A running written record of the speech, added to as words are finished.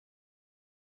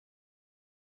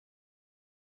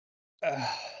Uh,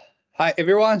 Hi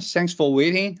everyone, thanks for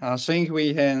waiting. I think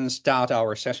we can start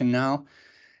our session now.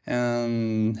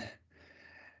 Um,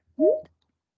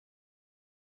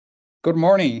 Good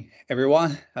morning,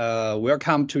 everyone.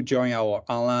 Welcome to join our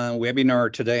online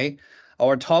webinar today.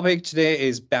 Our topic today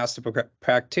is best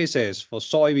practices for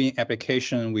soybean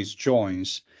application with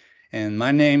drones. And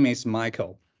my name is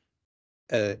Michael.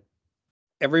 Uh,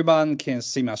 Everyone can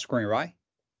see my screen, right?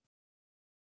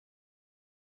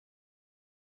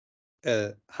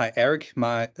 Hi, Eric.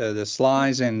 The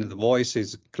slides and the voice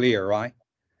is clear, right?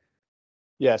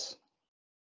 Yes.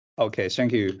 Okay,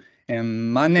 thank you.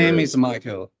 And my name is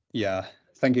Michael. Yeah,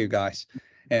 thank you, guys.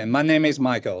 And my name is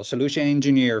Michael, solution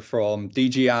engineer from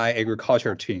DJI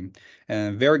Agriculture team.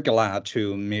 And very glad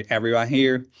to meet everyone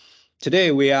here. Today,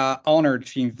 we are honored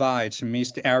to invite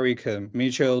Mr. Eric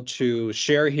Mitchell to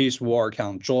share his work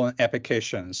on drone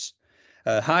applications.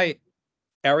 Hi,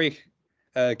 Eric.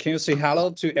 Can you say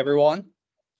hello to everyone?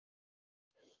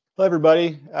 Hello,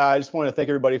 everybody. I just want to thank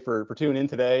everybody for tuning in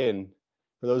today, and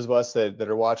for those of us that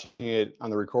are watching it on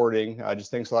the recording,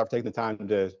 just thanks a lot for taking the time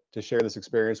to share this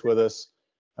experience with us.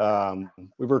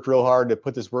 We've worked real hard to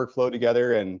put this workflow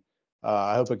together, and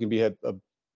I hope it can be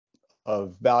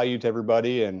of value to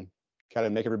everybody and kind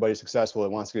of make everybody successful that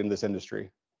wants to get into this industry.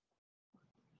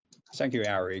 Thank you,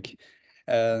 Eric.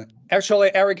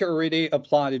 Actually, Eric already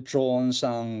applied drones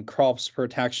on crops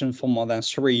protection for more than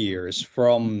 3 years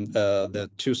from the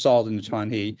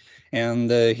 2020, and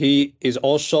he is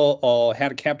also a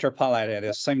helicopter pilot at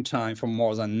the same time for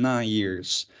more than 9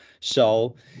 years.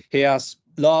 So he has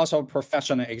lots of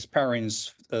professional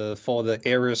experience for the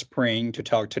area spring to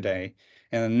talk today.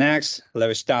 And next,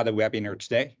 let's start the webinar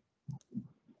today.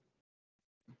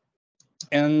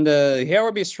 And here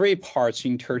will be three parts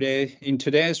in today's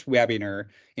webinar.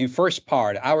 In first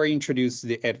part, I will introduce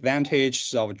the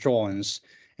advantages of drones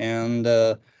and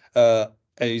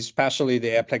especially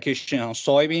the application on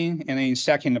soybean. And in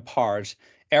second part,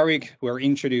 Eric will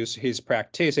introduce his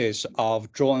practices of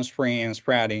drone spraying and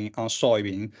spreading on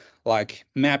soybean, like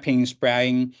mapping,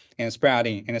 spraying, and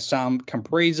spreading, and some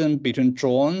comparison between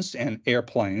drones and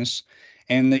airplanes.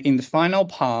 And in the final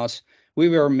part, we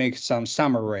will make some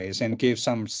summaries and give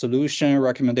some solution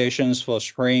recommendations for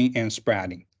spraying and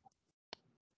spreading.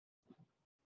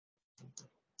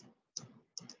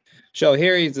 So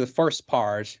here is the first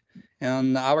part,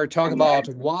 and I will talk about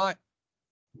why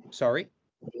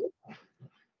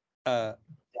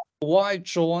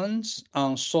drones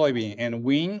on soybean and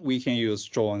when we can use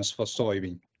drones for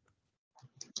soybean.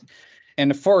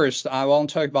 And first, I want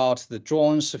to talk about the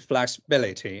drones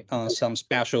flexibility on some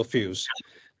special fields.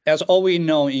 As all we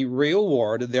know in real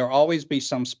world, there always be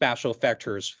some special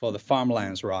factors for the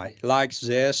farmlands, right? Like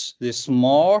the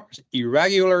small,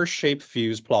 irregular shaped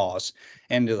fields plots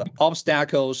and the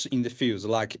obstacles in the fields,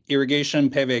 like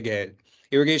irrigation pivot,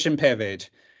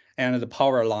 and the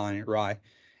power line, right?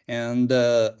 And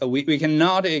we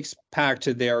cannot expect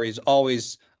there is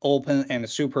always open and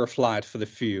super flat for the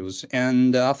fields.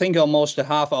 And I think almost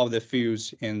half of the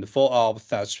fields in full of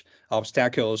such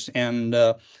obstacles. And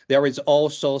there is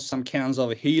also some kinds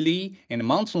of hilly and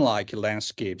mountain-like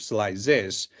landscapes like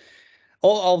this.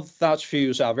 All of such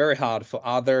fields are very hard for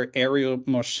other aerial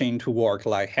machine to work,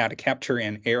 like helicopter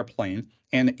and airplane.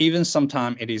 And even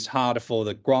sometimes it is hard for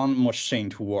the ground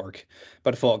machine to work.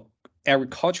 But for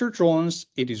agriculture drones,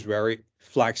 it is very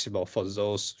flexible for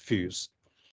those fields.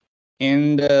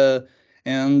 And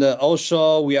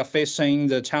also we are facing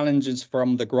the challenges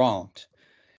from the ground.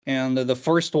 And the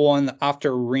first one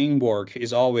after rain work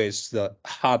is always the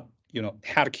hot,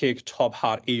 head kick top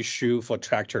hot issue for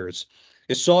tractors.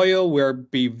 The soil will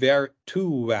be very too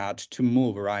wet to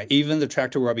move, right? Even the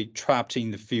tractor will be trapped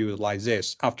in the field like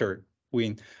this after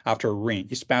rain,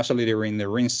 especially during the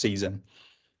rain season.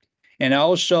 And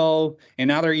also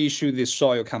another issue, the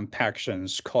soil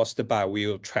compactions caused by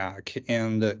wheel track,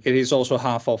 and it is also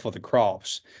harmful for the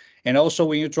crops. And also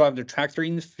when you drive the tractor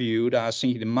in the field, I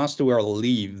think it must well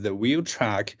leave the wheel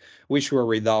track, which will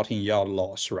result in yield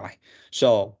loss, right?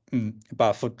 So,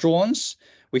 but for drones,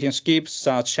 we can skip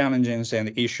such challenges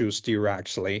and issues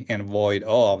directly and avoid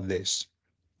all of this.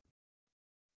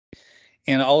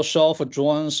 And also for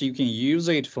drones, you can use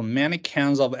it for many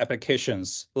kinds of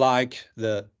applications, like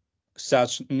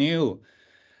such new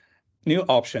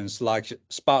options like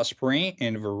spot spraying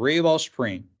and variable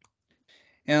spraying.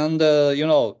 And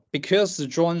because the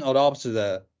drone adopts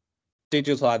the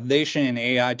digitalization and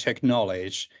AI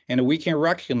technology, and we can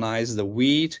recognize the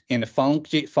weed and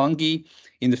fungi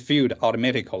in the field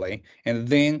automatically. And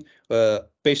then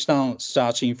based on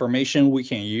such information, we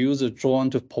can use the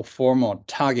drone to perform a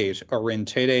target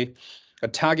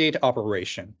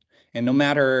operation. And no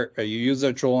matter you use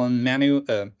the drone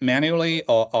manually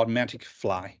or automatic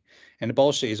fly, and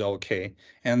both is okay.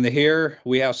 And here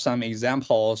we have some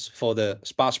examples for the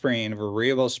spot spraying and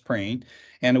variable spraying.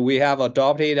 And we have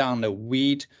adopted on the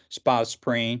wheat spot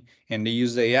spraying and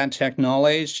use the AI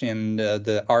technology and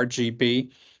the RGB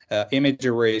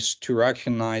imageries to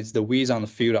recognize the weeds on the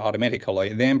field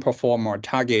automatically, then perform more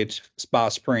target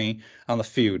spot spraying on the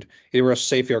field. It will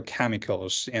save your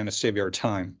chemicals and save your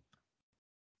time.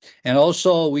 And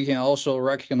also, we can also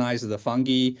recognize the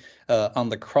fungi on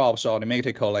the crops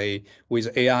automatically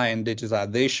with AI and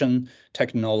digitization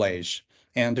technology.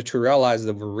 And to realize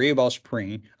the variable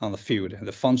spraying on the field,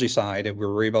 the fungicide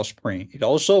variable spraying, it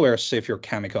also will save your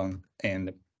chemical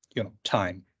and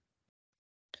time.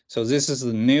 So this is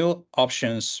the new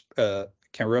options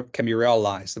can be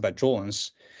realized by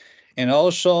drones. And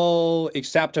also,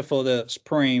 except for the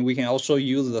spraying, we can also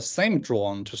use the same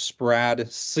drone to spread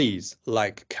seeds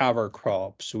like cover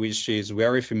crops, which is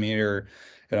very familiar,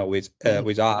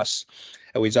 with us,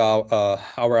 with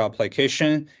our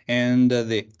application. And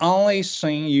the only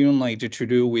thing you need to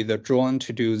do with the drone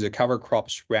to do the cover crop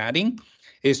spreading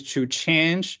is to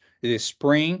change the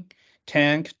spraying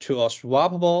tank to a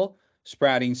swappable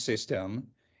spreading system.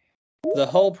 The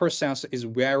whole process is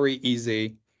very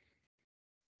easy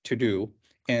to do.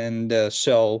 And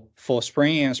so for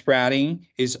spraying and spreading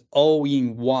is all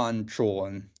in one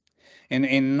drone. And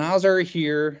another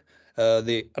here,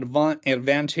 the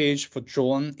advantage for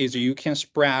drone is you can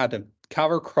spread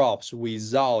cover crops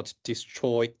without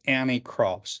destroy any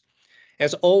crops.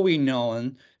 As all we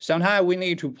know, sometimes we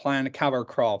need to plant cover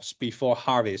crops before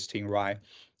harvesting, right?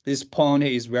 This point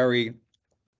is very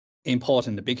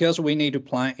important because we need to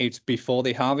plant it before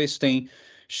the harvesting.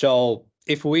 So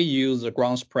if we use a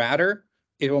ground spreader,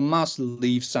 it must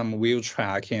leave some wheel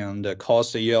track and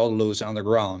cause the yield loss on the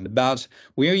ground. But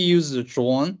when you use the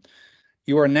drone,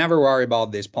 you are never worried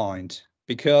about this point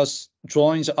because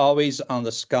drone is always on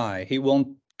the sky. He won't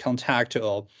contact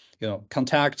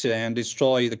and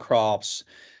destroy the crops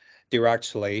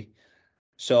directly.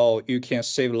 So you can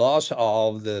save lots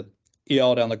of the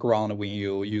yield on the ground when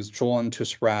you use drone to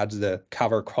spread the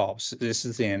cover crops. This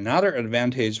is another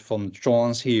advantage from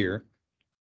drones here.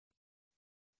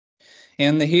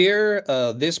 And here,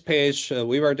 this page,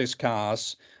 we will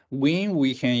discuss when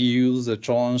we can use the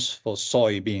drones for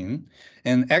soybean.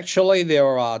 And actually,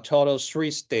 there are total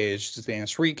 3 stages and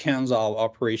 3 kinds of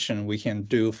operation we can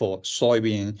do for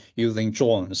soybean using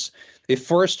drones. The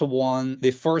first one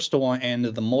and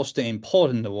the most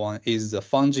important one is the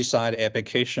fungicide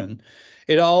application.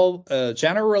 It all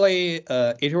generally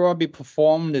it will be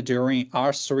performed during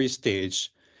R3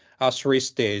 stage.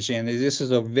 And this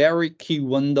is a very key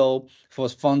window for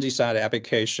fungicide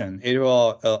application. It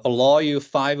will allow you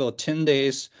 5 or 10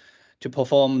 days to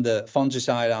perform the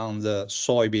fungicide on the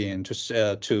soybean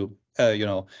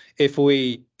if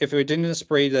we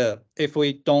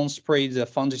don't spray the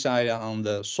fungicide on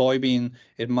the soybean,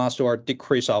 it must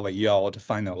decrease our yield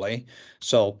finally.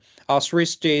 So our 3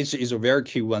 stage is a very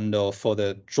key window for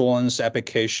the drones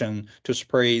application to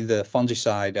spray the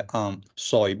fungicide on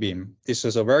soybean. This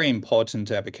is a very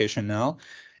important application now.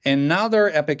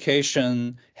 Another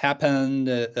application happened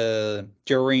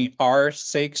during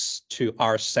R6 to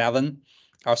R7.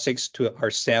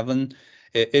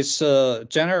 It's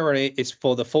generally it's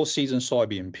for the full season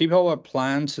soybean. People will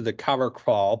plant the cover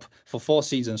crop for full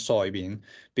season soybean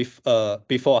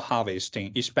before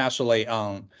harvesting, especially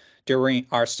during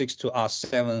R6 to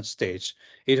R7 stage.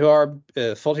 It will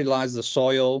fertilize the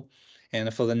soil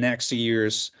and for the next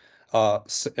year's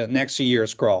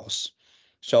growth.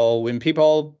 So when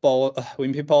people bought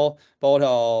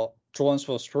drones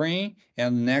for spring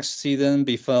and next season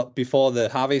before the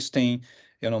harvesting,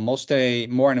 mostly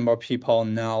more and more people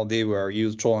now they will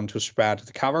use drone to spread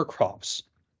the cover crops.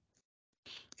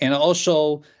 And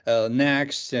also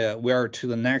next we are to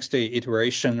the next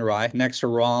iteration, right? Next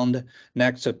round,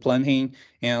 next planting,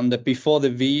 and before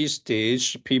the V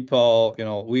stage, people,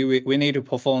 we need to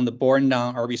perform the burn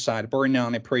down herbicide, burn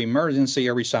down a pre-emergency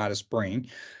herbicide spraying.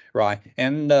 Right,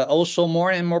 and also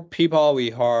more and more people we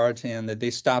heard, and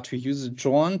they start to use the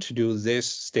drone to do this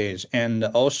stage. And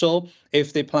also,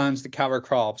 if they plant the cover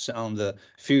crops on the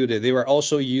field, they will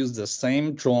also use the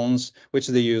same drones which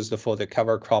they used for the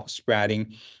cover crop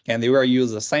spreading, and they will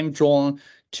use the same drone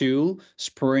to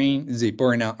spray the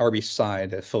burnout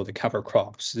herbicide for the cover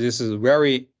crops. This is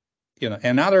very,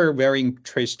 another very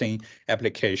interesting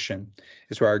application.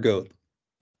 It's very good.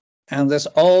 And that's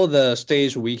all the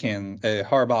stage we can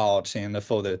hear about and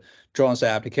for the drones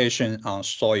application on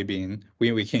soybean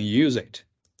when we can use it.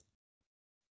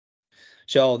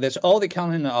 So that's all the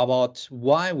content about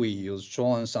why we use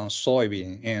drones on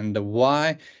soybean and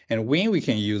why and when we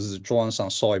can use drones on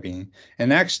soybean. And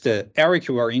next, Eric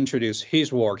will introduce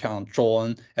his work on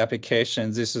drone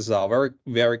application. This is a very,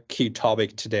 very key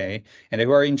topic today. And he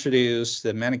will introduce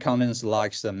the many contents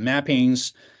like the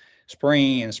mappings,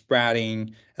 spraying and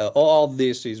spreading. All of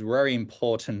this is very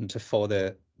important for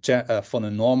the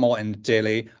normal and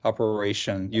daily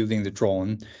operation using the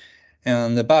drone.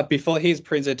 But before his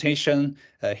presentation,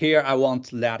 here I want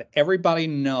to let everybody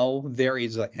know there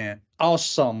is an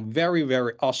awesome, very,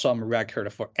 very awesome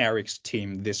record for Eric's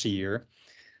team this year.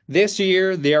 This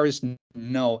year, there is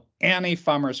no any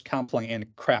farmers complaint and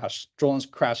drones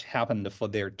crash happened for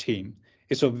their team.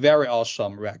 It's a very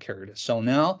awesome record. So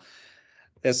now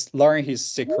let's learn his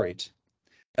secret.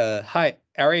 Hi,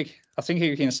 Eric. I think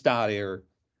you can start your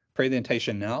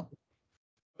presentation now.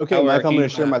 Okay, Mike, I'm going to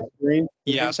share my screen.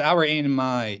 Yes, I will in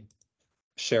my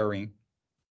sharing.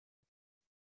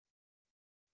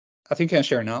 I think you can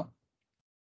share now.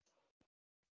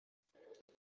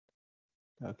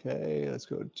 Okay, let's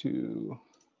go to.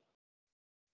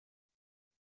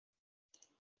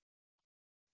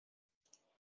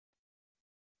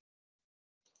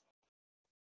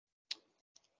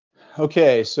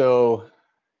 Okay, so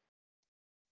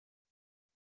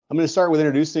I'm going to start with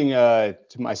introducing to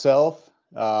myself.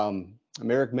 I'm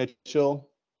Eric Mitchell,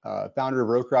 founder of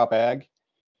Row Crop Ag.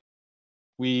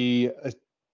 We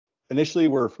initially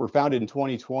were founded in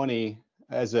 2020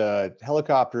 as a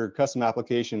helicopter custom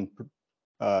application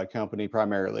company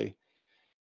primarily.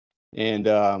 And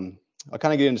I'll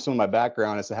kind of get into some of my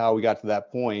background as to how we got to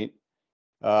that point.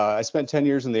 I spent 10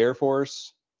 years in the Air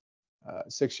Force.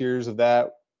 6 years of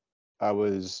that, I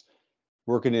was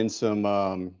working in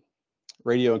some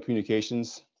radio and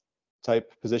communications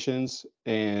type positions.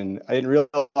 And I didn't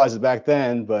realize it back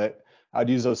then, but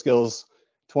I'd use those skills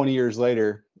 20 years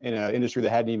later in an industry that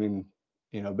hadn't even,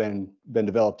 been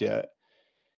developed yet.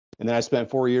 And then I spent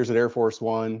 4 years at Air Force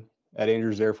One at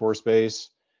Andrews Air Force Base.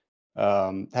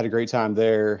 Had a great time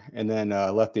there, and then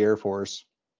left the Air Force.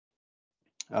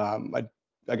 I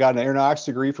got an aeronautics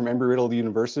degree from Embry-Riddle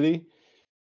University,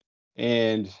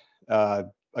 and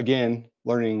again,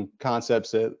 learning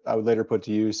concepts that I would later put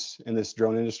to use in this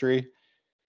drone industry.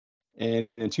 And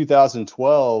in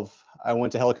 2012, I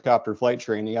went to helicopter flight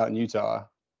training out in Utah.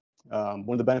 One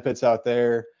of the benefits out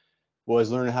there was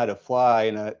learning how to fly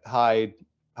in a high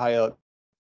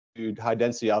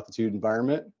density altitude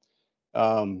environment.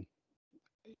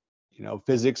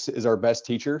 Physics is our best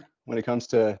teacher when it comes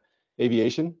to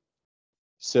aviation.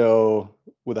 So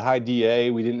with a high DA,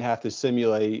 we didn't have to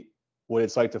simulate what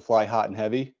it's like to fly hot and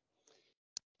heavy.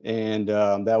 And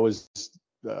that was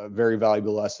a very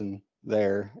valuable lesson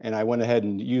there. And I went ahead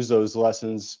and used those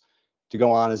lessons to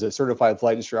go on as a certified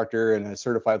flight instructor and a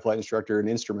certified flight instructor in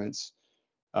instruments,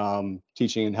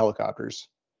 teaching in helicopters.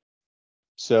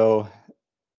 So,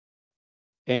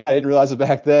 and I didn't realize it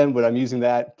back then, but I'm using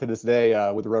that to this day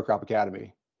with the Row Crop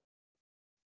Academy.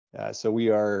 So we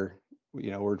are,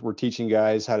 we're teaching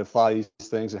guys how to fly these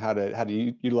things and how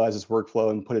to utilize this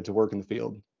workflow and put it to work in the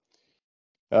field.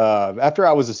 After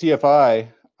I was a CFI,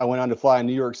 I went on to fly in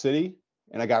New York City,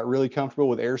 and I got really comfortable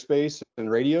with airspace and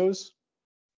radios.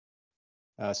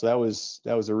 So that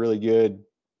was a really good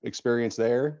experience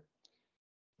there.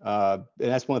 And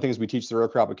that's one of the things we teach the Row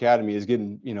Crop Academy is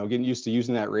getting used to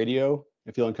using that radio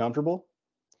and feeling comfortable.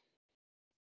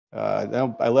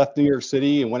 Then I left New York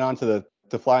City and went on to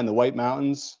fly in the White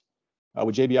Mountains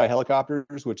with JBI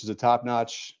Helicopters, which is a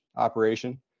top-notch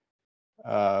operation.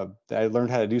 I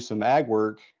learned how to do some ag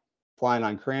work, flying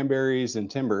on cranberries and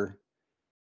timber.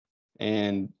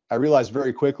 And I realized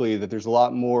very quickly that there's a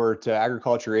lot more to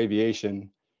agriculture aviation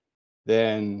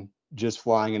than just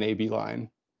flying an AB line.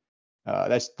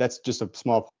 That's just a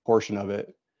small portion of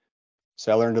it.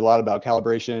 So I learned a lot about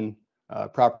calibration,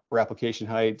 proper application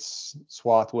heights,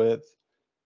 swath width,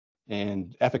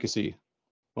 and efficacy,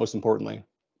 most importantly.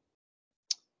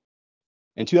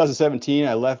 In 2017,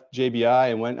 I left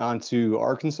JBI and went on to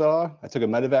Arkansas. I took a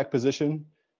medevac position,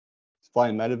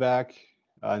 flying medevac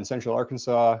in central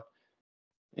Arkansas.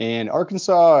 And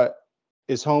Arkansas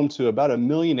is home to about 1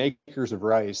 million acres of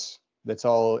rice that's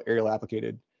all aerial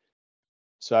applicated.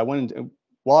 So I went into,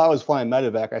 while I was flying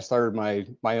medevac, I started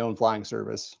my own flying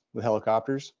service with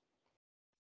helicopters.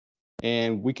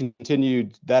 And we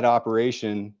continued that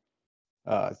operation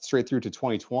straight through to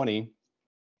 2020,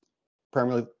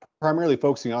 primarily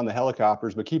focusing on the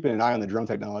helicopters, but keeping an eye on the drone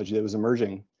technology that was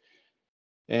emerging.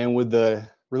 And with the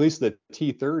release of the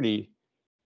T30,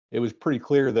 it was pretty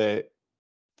clear that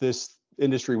this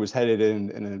industry was headed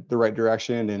in the right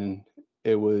direction, and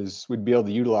we'd be able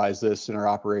to utilize this in our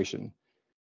operation.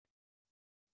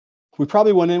 We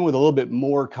probably went in with a little bit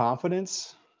more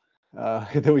confidence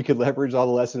that we could leverage all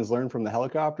the lessons learned from the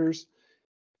helicopters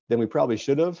than we probably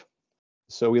should have.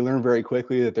 So we learned very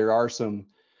quickly that there are some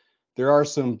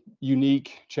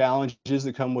unique challenges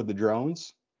that come with the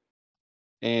drones,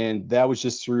 and that was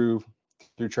just through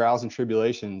trials and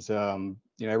tribulations.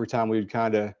 Every time we'd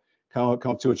kind of come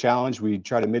up to a challenge, we'd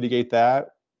try to mitigate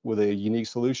that with a unique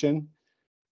solution.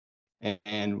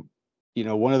 And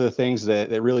one of the things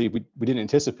that really we didn't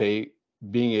anticipate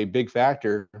being a big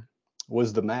factor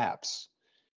was the maps.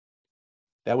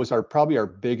 That was probably our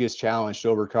biggest challenge to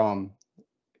overcome.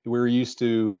 We were used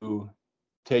to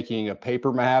taking a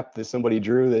paper map that somebody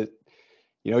drew that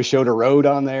showed a road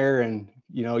on there, and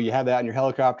you have that in your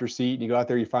helicopter seat, and you go out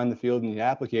there, you find the field, and you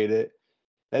applicate it.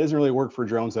 That doesn't really work for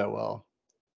drones that well.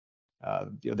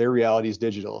 Their reality is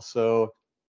digital. So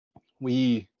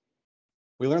we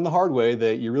learned the hard way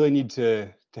that you really need to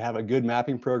have a good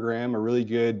mapping program, a really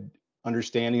good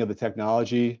understanding of the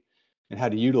technology and how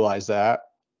to utilize that.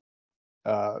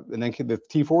 And then the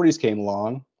T40s came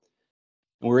along,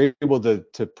 and we were able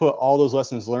to put all those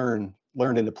lessons learned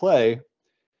into play,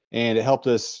 and it helped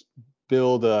us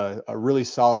build a really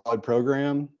solid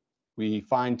program. We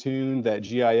fine-tuned that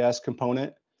GIS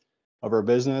component of our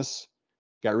business,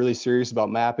 got really serious about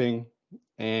mapping,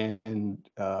 and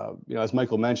as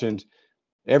Michael mentioned,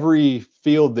 every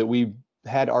field that we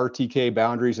had RTK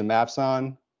boundaries and maps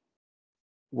on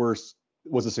was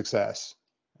a success.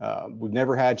 We've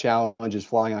never had challenges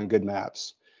flying on good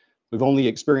maps. We've only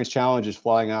experienced challenges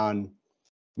flying on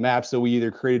maps that we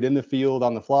either created in the field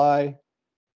on the fly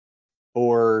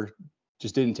or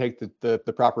just didn't take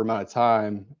the proper amount of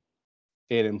time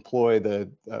and employ the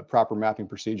proper mapping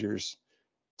procedures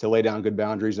to lay down good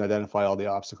boundaries and identify all the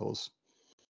obstacles.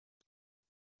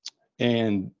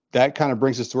 And that kind of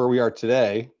brings us to where we are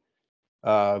today.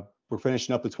 We're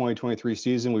finishing up the 2023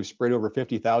 season. We've sprayed over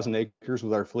 50,000 acres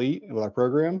with our fleet and with our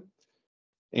program.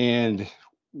 And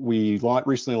we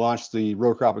recently launched the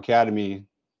Row Crop Academy,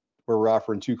 where we're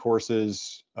offering 2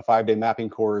 courses, a 5-day mapping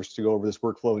course to go over this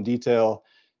workflow in detail,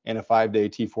 and a 5-day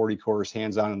T40 course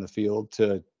hands-on in the field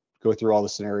to go through all the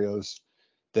scenarios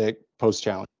that pose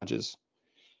challenges.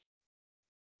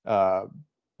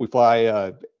 We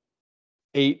fly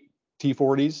 8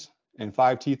 T40s and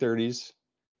 5 T30s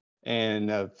and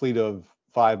a fleet of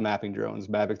 5 mapping drones,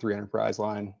 Mavic 3 Enterprise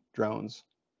line drones.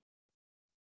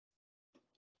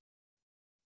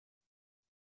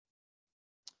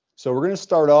 So we're going to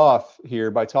start off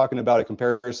here by talking about a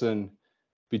comparison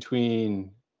between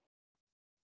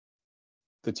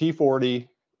the T40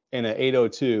 and an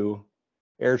 802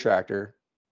 air tractor.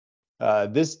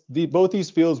 Both these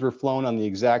fields were flown on the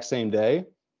exact same day,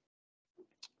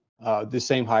 the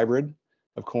same hybrid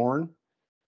of corn.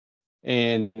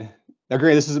 And now,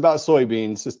 granted, this is about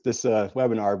soybeans, this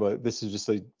webinar, but this is just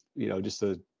a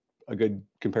good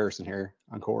comparison here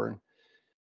on corn.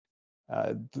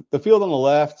 The field on the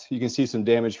left, you can see some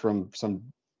damage from some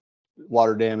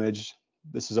water damage.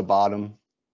 This is a bottom,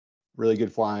 really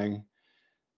good flying.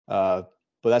 But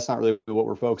that's not really what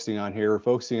we're focusing on here. We're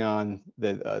focusing on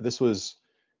that this was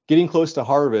getting close to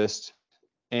harvest,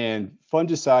 and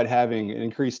fungicide having an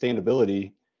increased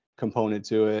standability component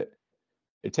to it.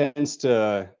 It tends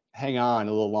to hang on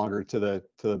a little longer to the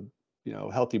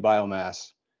healthy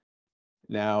biomass.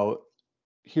 Now,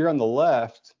 here on the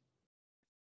left,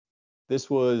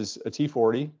 this was a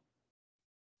T40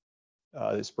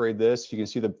 that sprayed this. You can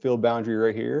see the field boundary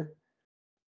right here.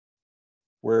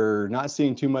 We're not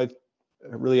seeing too much,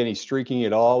 really any streaking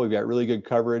at all. We've got really good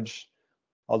coverage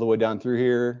all the way down through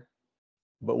here.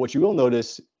 But what you will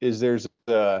notice is there's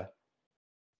a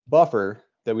buffer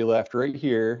that we left right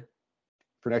here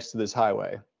for next to this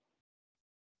highway.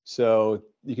 So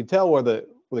you can tell where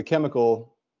the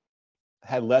chemical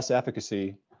had less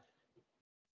efficacy.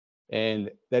 And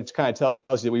that kind of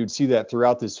tells you that we would see that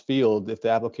throughout this field if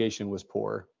the application was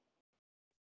poor.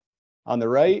 On the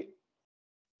right,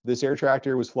 this air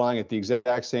tractor was flying at the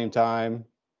exact same time,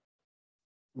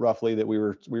 roughly, that we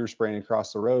were spraying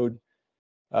across the road.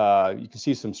 You can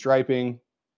see some striping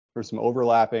or some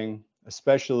overlapping,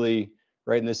 especially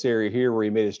right in this area here where he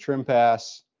made his trim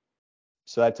pass.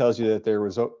 So that tells you that there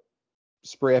was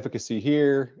spray efficacy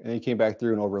here, and he came back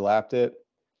through and overlapped it.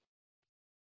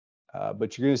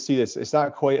 But you're going to see this, it's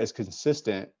not quite as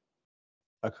consistent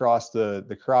across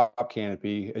the crop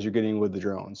canopy as you're getting with the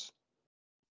drones.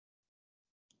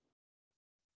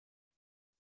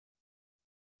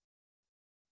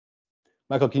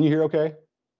 Michael, can you hear okay?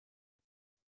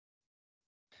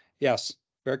 Yes,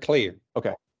 very clear.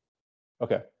 Okay.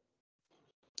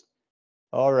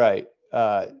 All right.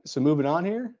 So moving on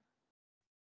here.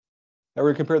 Now we're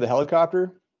going to compare the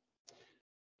helicopter.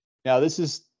 Now, this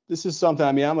is something.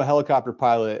 I mean, I'm a helicopter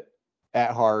pilot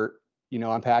at heart. You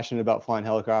know, I'm passionate about flying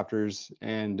helicopters,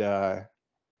 and have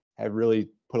really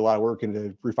put a lot of work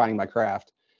into refining my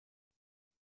craft.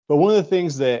 But one of the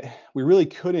things that we really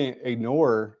couldn't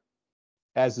ignore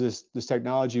as this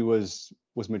technology was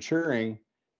maturing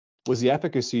was the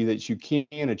efficacy that you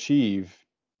can achieve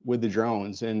with the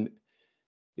drones. And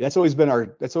that's always been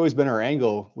our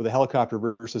angle with a helicopter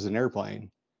versus an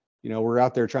airplane. You know, we're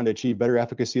out there trying to achieve better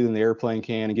efficacy than the airplane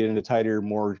can and get into tighter,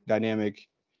 more dynamic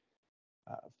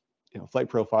flight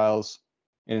profiles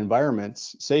and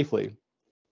environments safely.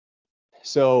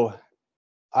 So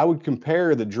I would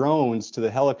compare the drones to the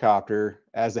helicopter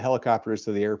as the helicopter is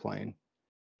to the airplane.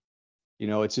 You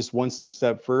know, it's just one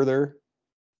step further,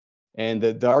 and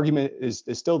the argument is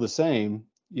still the same.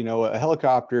 You know, a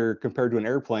helicopter compared to an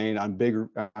airplane on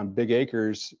big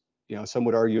acres, you know, some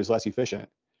would argue is less efficient.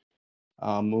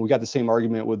 We got the same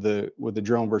argument with the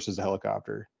drone versus the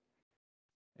helicopter.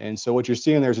 And so what you're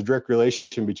seeing there is a direct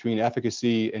relation between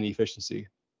efficacy and efficiency.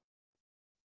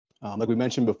 Like we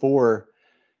mentioned before,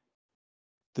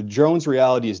 the drone's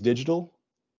reality is digital.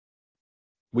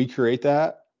 We create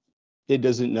that. It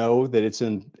doesn't know that it's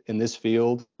in this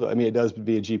field. I mean, it does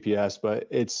via GPS, but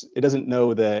it doesn't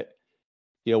know that,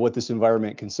 you know, what this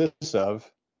environment consists of.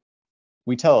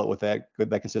 We tell it what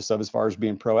that consists of as far as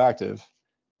being proactive.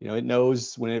 You know, it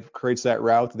knows when it creates that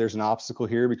route that there's an obstacle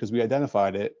here because we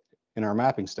identified it in our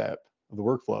mapping step of the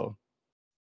workflow.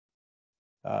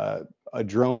 A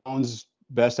drone's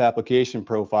best application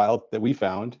profile that we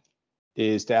found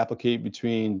is to applicate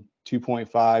between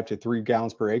 2.5 to 3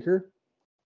 gallons per acre,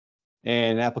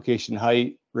 and application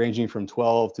height ranging from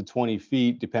 12 to 20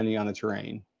 feet depending on the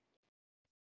terrain.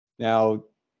 Now,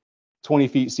 20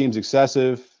 feet seems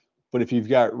excessive, but if you've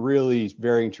got really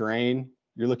varying terrain,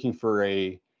 you're looking for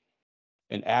an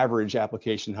average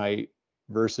application height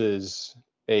versus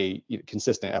a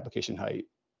consistent application height.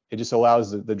 It just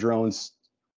allows the drones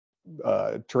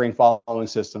terrain following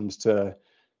systems to,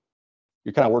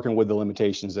 you're kind of working with the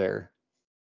limitations there,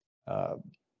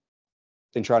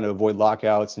 and trying to avoid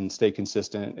lockouts and stay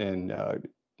consistent and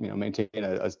maintain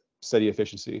a steady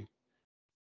efficiency.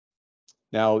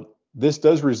 Now, this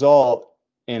does result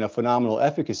in a phenomenal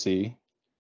efficacy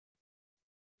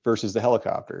versus the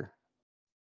helicopter.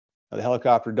 Now, the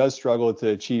helicopter does struggle to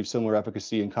achieve similar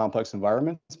efficacy in complex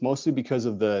environments, mostly because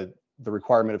of the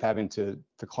requirement of having to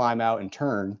climb out and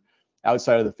turn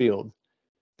outside of the field.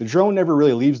 The drone never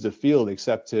really leaves the field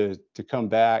except to come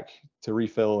back to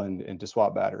refill and to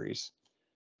swap batteries.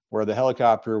 Where the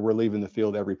helicopter, we're leaving the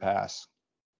field every pass.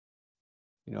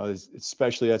 You know,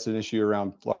 especially that's an issue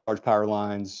around large power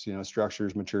lines, you know,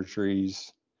 structures, mature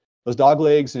trees. Those dog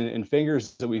legs and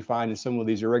fingers that we find in some of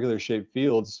these irregular shaped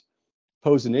fields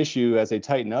pose an issue as they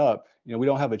tighten up. You know, we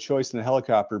don't have a choice in the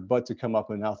helicopter but to come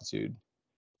up in altitude.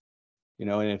 You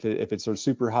know, and if it's a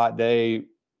super hot day,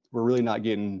 we're really not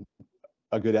getting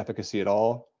a good efficacy at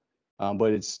all.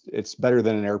 But it's better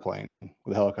than an airplane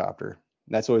with a helicopter.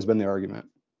 And that's always been the argument.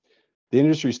 The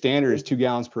industry standard is 2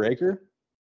 gallons per acre.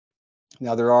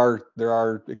 Now there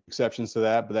are exceptions to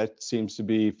that, but that seems to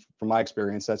be, from my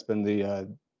experience, that's been the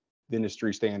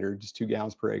industry standard, just 2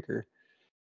 gallons per acre.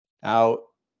 Now,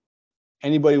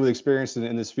 anybody with experience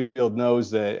in this field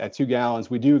knows that at 2 gallons,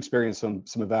 we do experience some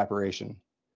evaporation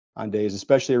on days,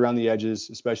 especially around the edges,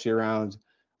 especially around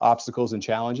obstacles and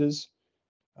challenges.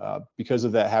 Because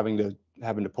of that, having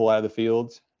to pull out of the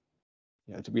field,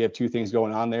 you know, we have two things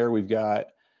going on there. We've got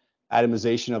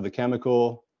atomization of the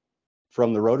chemical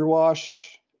from the rotor wash,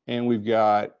 and we've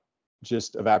got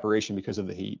just evaporation because of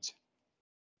the heat.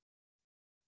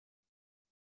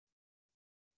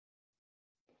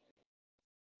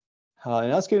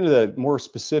 And let's get into the more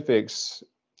specifics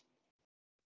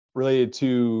related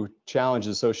to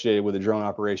challenges associated with the drone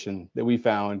operation that we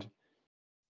found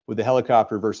with the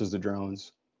helicopter versus the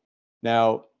drones.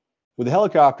 Now, with the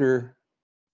helicopter,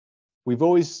 we've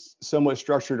always somewhat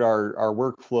structured our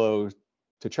workflow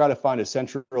to try to find a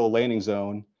central landing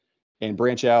zone and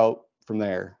branch out from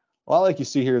there. A lot like you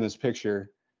see here in this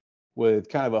picture, with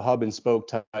kind of a hub and spoke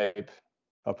type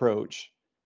approach.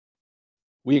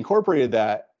 We incorporated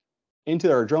that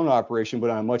into our drone operation,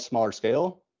 but on a much smaller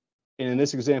scale. And in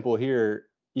this example here,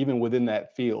 even within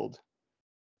that field.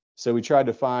 So we tried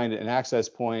to find an access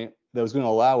point that was going to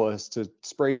allow us to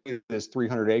spray this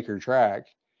 300-acre track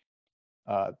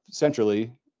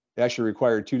centrally. It actually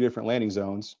required 2 different landing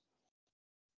zones.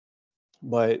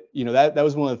 But you know, that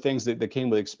was one of the things that came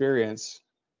with experience.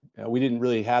 We didn't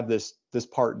really have this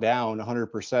part down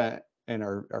 100% in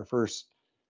our first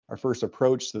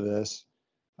approach to this.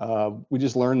 We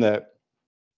just learned that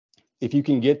if you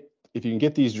can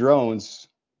get these drones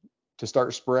to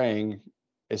start spraying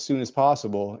as soon as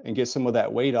possible and get some of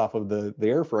that weight off of the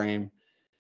airframe,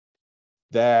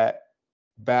 that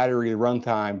battery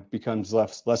runtime becomes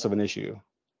less of an issue.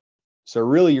 So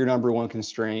really your number one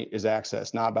constraint is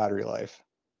access, not battery life.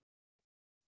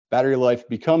 Battery life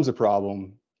becomes a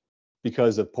problem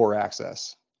because of poor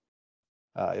access.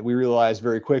 We realized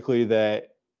very quickly that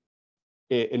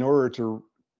in order to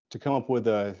come up with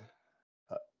a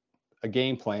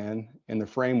game plan and the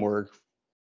framework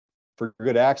for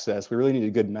good access, we really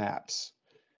needed good maps.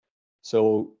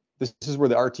 So this is where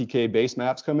the RTK base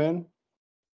maps come in.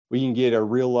 We can get a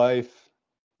real life,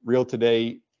 real to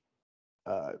date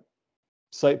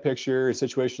site picture and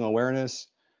situational awareness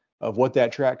of what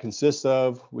that track consists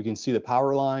of. We can see the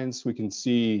power lines, we can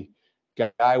see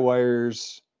guy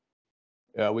wires,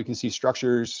 we can see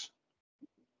structures,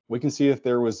 we can see if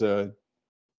there was a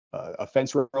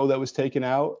fence row that was taken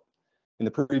out in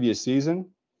the previous season.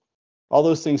 All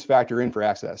those things factor in for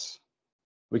access.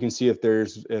 We can see if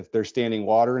there's standing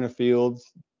water in a field,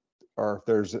 or if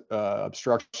there's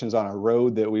obstructions on a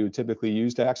road that we would typically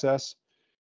use to access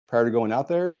prior to going out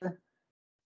there.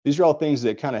 These are all things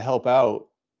that kind of help out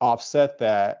offset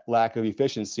that lack of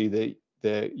efficiency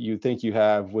that you think you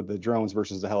have with the drones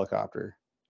versus the helicopter.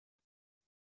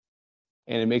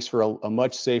 And it makes for a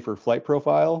much safer flight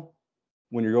profile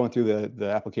when you're going through the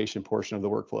application portion of the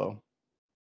workflow.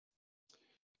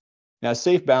 Now,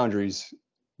 safe boundaries.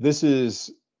 This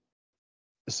is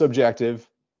subjective,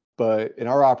 but in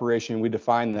our operation, we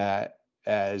define that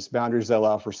as boundaries that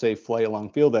allow for safe flight along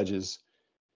field edges.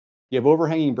 You have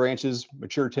overhanging branches,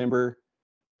 mature timber,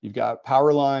 you've got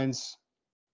power lines.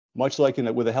 Much like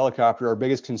with a helicopter, our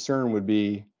biggest concern would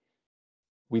be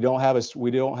we don't have a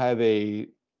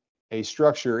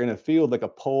structure in a field like a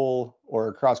pole or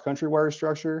a cross-country wire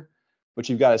structure, but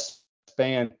you've got a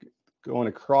span going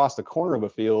across the corner of a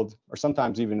field, or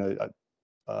sometimes even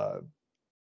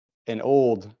an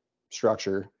old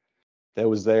structure that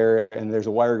was there, and there's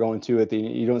a wire going to it,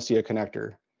 you don't see a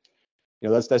connector. You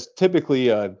know, that's typically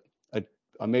a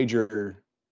major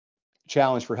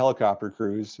challenge for helicopter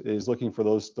crews, is looking for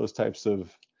those types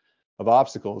of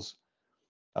obstacles.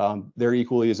 They're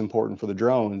equally as important for the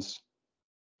drones.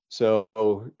 So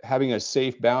having a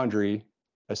safe boundary,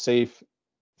 a safe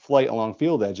flight along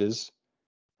field edges,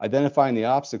 identifying the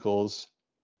obstacles,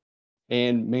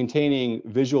 and maintaining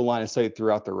visual line of sight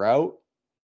throughout the route.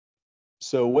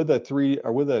 So with a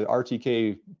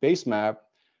RTK base map,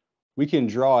 we can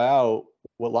draw out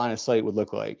what line of sight would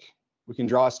look like. We can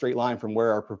draw a straight line from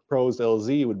where our proposed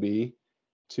LZ would be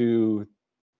to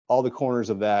all the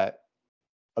corners of that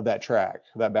track,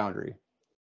 that boundary.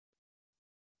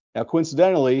 Now,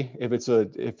 coincidentally, if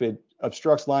it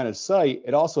obstructs line of sight,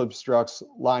 it also obstructs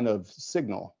line of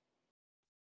signal.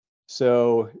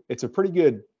 So it's a pretty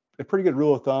good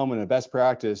rule of thumb and a best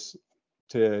practice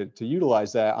to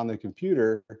utilize that on the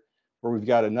computer, where we've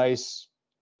got a nice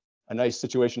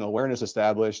situational awareness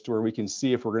established, where we can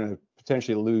see if we're going to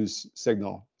potentially lose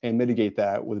signal and mitigate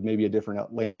that with maybe a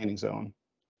different landing zone.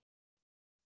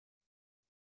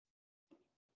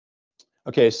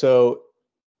 Okay, so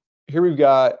here we've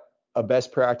got a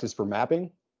best practice for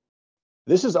mapping.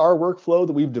 This is our workflow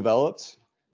that we've developed.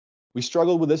 We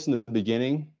struggled with this in the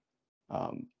beginning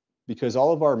because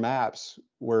all of our maps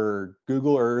were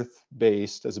Google Earth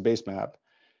based as a base map,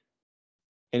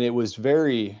 and it was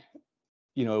very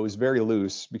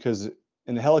loose, because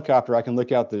in the helicopter I can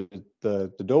look out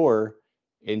the door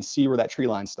and see where that tree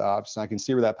line stops, and I can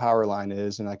see where that power line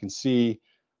is, and I can see,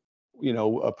 you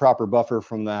know, a proper buffer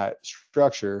from that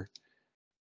structure.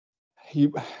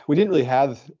 We didn't really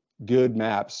have good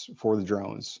maps for the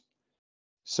drones.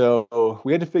 So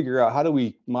we had to figure out, how do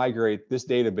we migrate this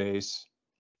database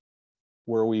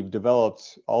where we've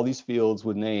developed all these fields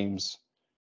with names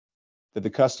that the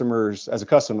customers, as a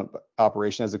custom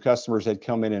operation, as the customers had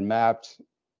come in and mapped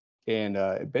and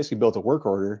basically built a work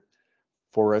order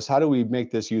for us. How do we make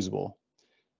this usable?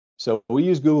 So we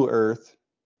use Google Earth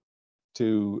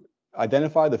to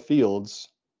identify the fields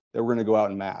that we're going to go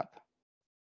out and map.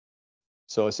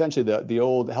 So essentially the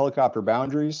old helicopter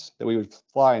boundaries that we would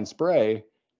fly and spray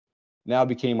now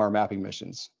became our mapping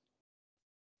missions.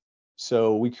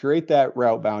 So we create that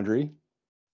route boundary.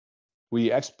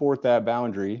 We export that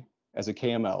boundary as a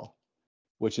KML,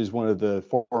 which is one of the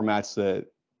formats that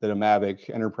a Mavic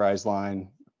enterprise line,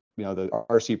 you know, the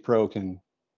RC Pro can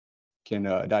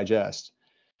digest.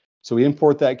 So we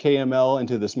import that KML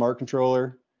into the smart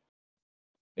controller,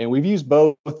 and we've used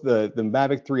both the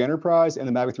Mavic 3 Enterprise and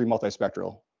the Mavic 3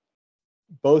 Multispectral.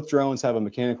 Both drones have a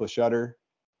mechanical shutter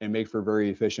and make for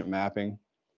very efficient mapping.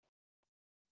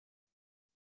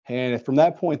 And from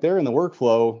that point there in the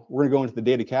workflow, we're going to go into the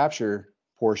data capture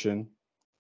portion.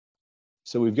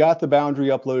 So we've got the boundary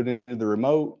uploaded into the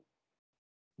remote.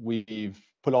 We've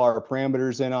put all our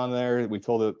parameters in on there. We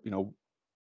told it,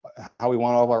 how we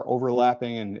want all of our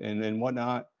overlapping and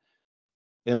whatnot.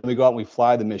 And we go out and we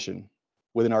fly the mission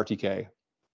with an RTK.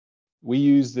 We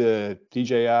use the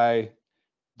DJI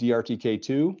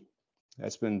DRTK2.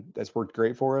 That's worked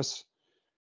great for us.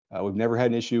 We've never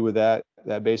had an issue with that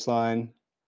baseline.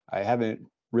 I haven't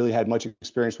really had much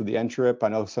experience with the end trip. I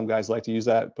know some guys like to use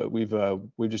that, but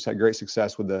we've just had great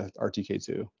success with the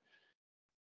RTK2.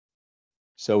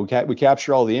 So we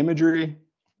capture all the imagery,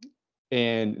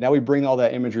 and now we bring all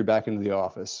that imagery back into the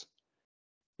office.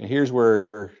 And here's where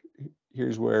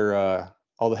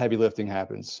all the heavy lifting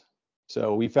happens.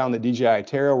 So we found that DJI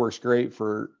Terra works great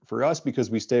for us because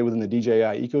we stay within the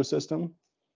DJI ecosystem.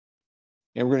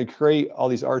 And we're going to create all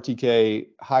these RTK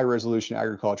high resolution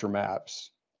agriculture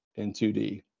maps in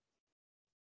 2D.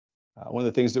 One of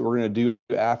the things that we're going to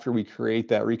do after we create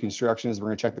that reconstruction is we're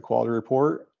going to check the quality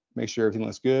report, make sure everything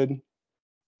looks good.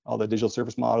 All the digital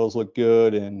surface models look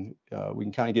good, and we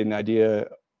can kind of get an idea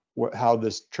how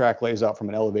this track lays out from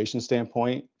an elevation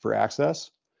standpoint for access.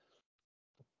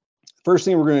 First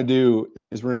thing we're going to do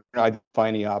is we're going to identify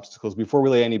any obstacles before we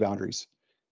lay any boundaries,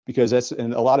 because that's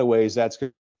in a lot of ways that's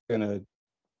going to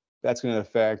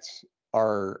affect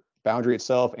our boundary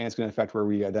itself, and it's going to affect where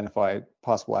we identify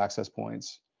possible access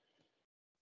points.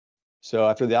 So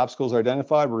after the obstacles are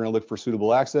identified, we're going to look for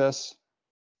suitable access.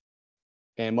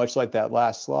 And much like that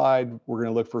last slide, we're going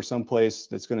to look for some place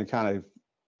that's going to kind of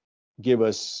give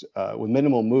us, with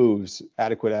minimal moves,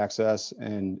 adequate access,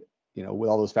 and with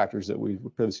all those factors that we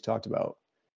previously talked about.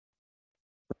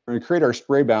 We're going to create our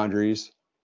spray boundaries.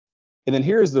 And then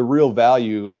here's the real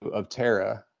value of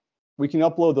Terra. We can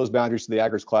upload those boundaries to the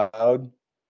Agris cloud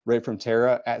right from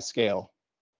Terra at scale.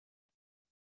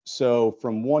 So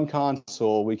from one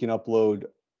console, we can upload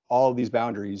all of these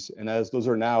boundaries, and those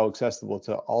are now accessible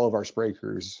to all of our spray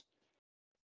crews.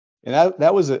 And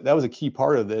that was a key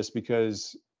part of this,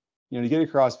 because to get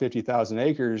across 50,000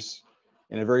 acres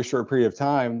in a very short period of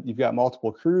time, you've got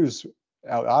multiple crews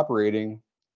out operating,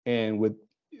 and with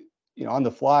on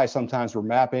the fly, sometimes we're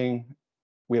mapping.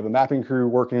 We have a mapping crew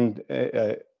working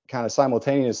kind of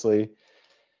simultaneously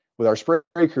with our spray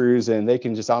crews, and they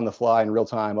can just on the fly in real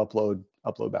time upload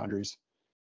boundaries,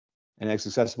 and it's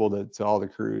accessible to all the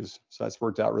crews. So that's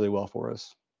worked out really well for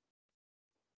us.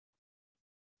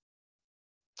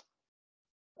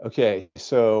 Okay,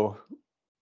 so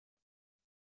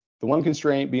the one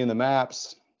constraint being the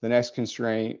maps, the next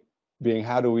constraint being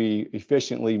how do we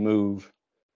efficiently move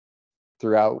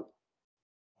throughout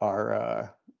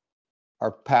our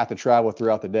path of travel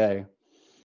throughout the day.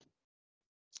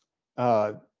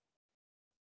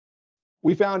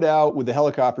 We found out with the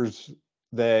helicopters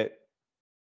that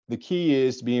the key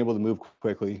is to being able to move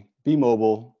quickly, be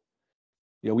mobile.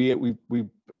 We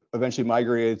eventually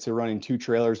migrated to running 2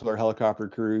 trailers with our helicopter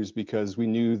crews, because we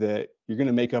knew that you're going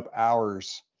to make up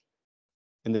hours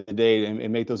in the day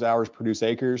and make those hours produce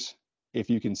acres if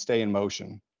you can stay in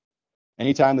motion.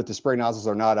 Anytime that the spray nozzles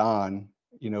are not on,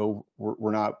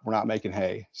 we're not making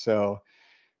hay. So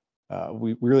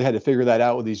we really had to figure that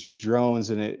out with these drones,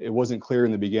 and it wasn't clear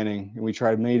in the beginning. And we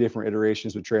tried many different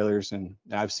iterations with trailers, and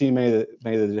I've seen many of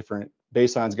the different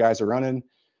baselines guys are running.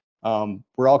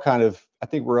 We're all kind of, I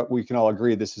think we can all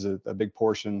agree this is a big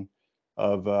portion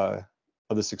of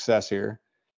the success here.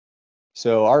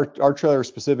 So our trailer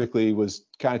specifically was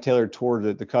kind of tailored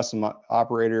toward the custom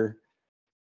operator.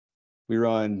 We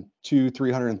run 2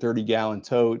 330-gallon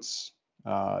totes,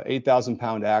 8,000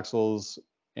 pound axles,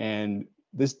 and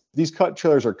these cut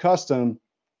trailers are custom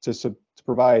to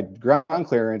provide ground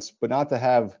clearance, but not to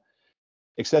have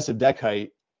excessive deck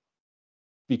height,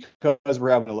 because we're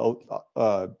having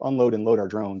to unload and load our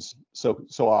drones so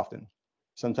often.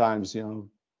 Sometimes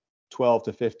 12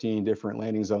 to 15 different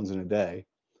landing zones in a day.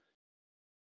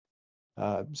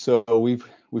 So we've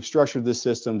structured this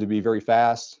system to be very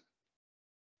fast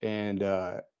and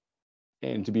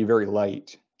to be very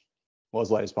light, well, as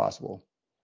light as possible.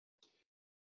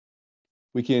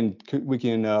 We can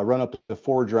run up to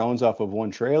 4 drones off of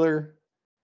 1 trailer,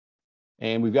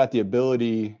 and we've got the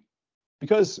ability,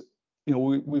 because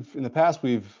we've in the past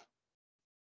we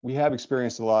have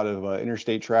experienced a lot of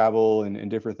interstate travel and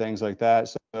different things like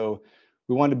that. So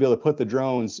we wanted to be able to put the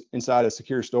drones inside of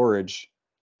secure storage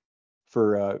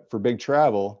for big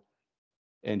travel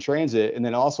and transit, and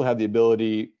then also have the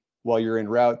ability while you're en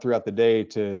route throughout the day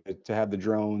to have the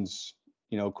drones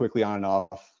quickly on and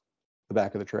off the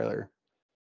back of the trailer.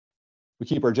 We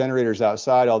keep our generators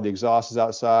outside, all the exhaust is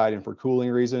outside, and for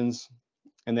cooling reasons.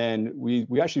 And then we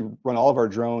actually run all of our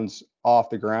drones off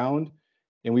the ground,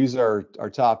 and we use our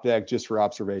top deck just for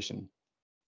observation.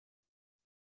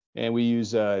 And we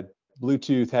use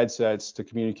Bluetooth headsets to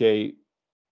communicate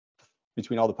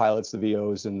between all the pilots, the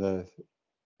VOs, and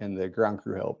the ground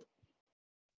crew help.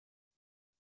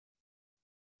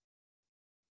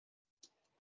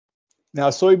 Now,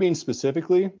 soybeans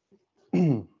specifically,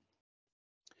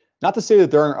 not to say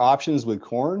that there aren't options with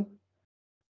corn,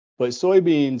 but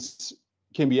soybeans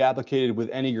can be applicated with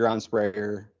any ground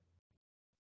sprayer,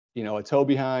 a tow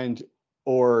behind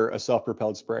or a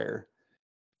self-propelled sprayer.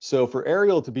 So for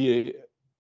aerial to be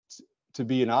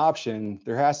an option,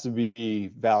 there has to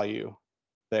be value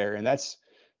there, and that's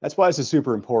why this is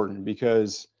super important,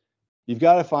 because you've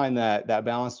got to find that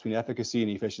balance between efficacy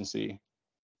and efficiency.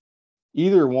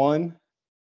 Either one,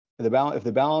 if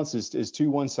the balance is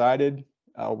too one-sided,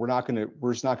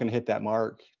 we're just not gonna hit that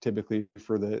mark typically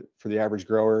for the average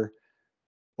grower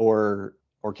or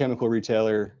chemical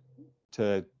retailer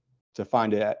to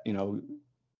find it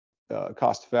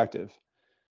cost effective.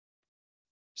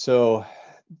 So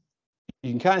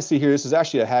you can kind of see here, this is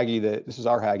actually this is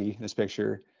our Hagie in this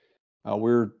picture.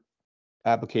 We're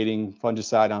applicating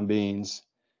fungicide on beans,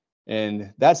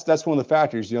 and that's one of the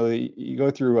factors. You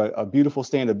go through a beautiful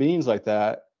stand of beans like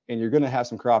that, and you're going to have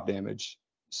some crop damage.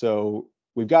 So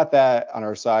we've got that on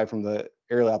our side from the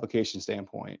aerial application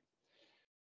standpoint.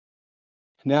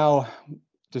 Now,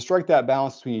 to strike that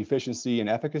balance between efficiency and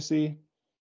efficacy,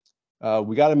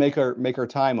 we got to make our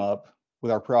time up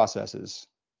with our processes.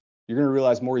 You're going to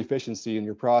realize more efficiency in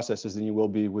your processes than you will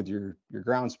be with your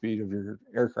ground speed of your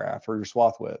aircraft or your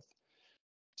swath width.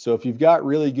 So if you've got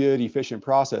really good efficient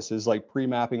processes like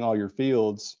pre-mapping all your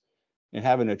fields and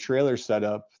having a trailer set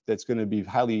up that's going to be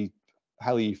highly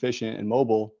efficient and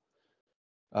mobile,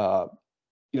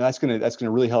 that's going to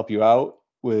really help you out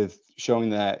with showing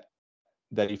that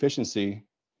efficiency.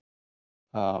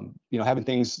 Having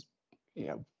things,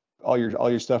 all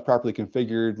your stuff properly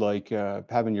configured, like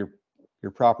having your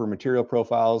proper material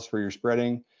profiles for your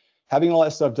spreading, having all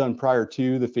that stuff done prior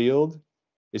to the field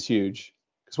is huge.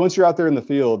 Because once you're out there in the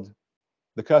field,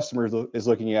 the customer is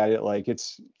looking at it like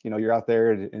it's, you're out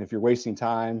there, and if you're wasting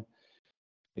time,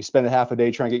 you spend a half a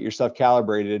day trying to get your stuff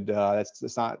calibrated,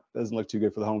 doesn't look too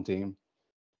good for the home team.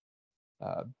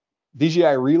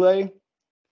 DJI Relay,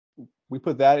 we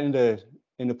put that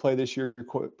into play this year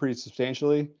pretty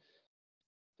substantially.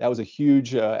 That was a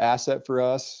huge asset for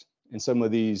us in some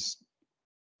of these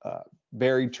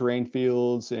varied terrain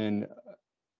fields and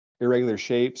irregular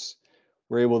shapes.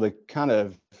 We're able to kind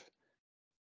of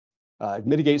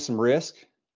mitigate some risk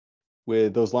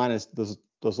with those line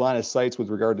of sights with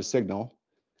regard to signal,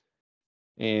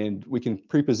 and we can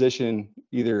pre-position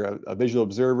either a visual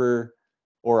observer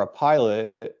or a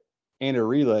pilot and a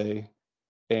relay,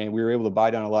 and we were able to buy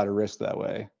down a lot of risk that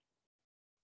way.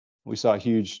 We saw a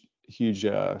huge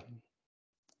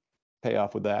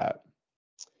payoff with that.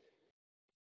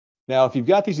 Now, if you've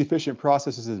got these efficient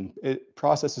processes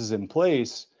in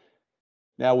place,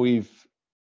 now we've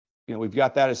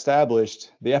got that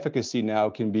established. The efficacy now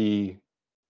can be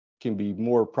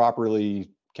more properly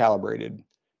calibrated,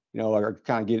 or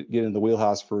kind of get in the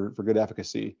wheelhouse for good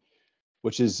efficacy,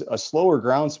 which is a slower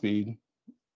ground speed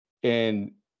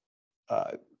and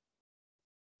an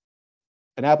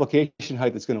application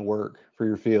height that's going to work for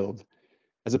your field,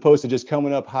 as opposed to just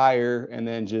coming up higher and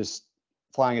then just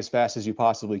flying as fast as you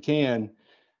possibly can.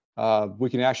 We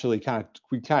can actually kind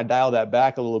of dial that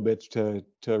back a little bit to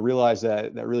realize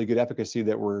that really good efficacy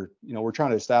that we're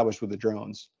trying to establish with the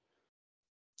drones.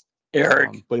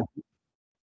 Eric,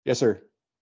 yes, sir.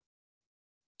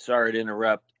 Sorry to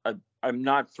interrupt. I'm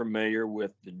not familiar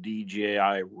with the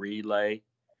DJI Relay.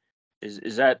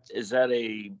 Is that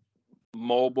a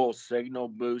mobile signal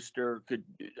booster?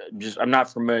 I'm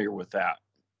not familiar with that.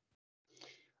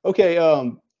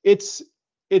 Okay, it's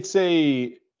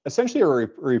essentially a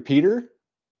repeater.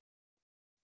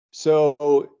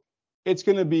 So it's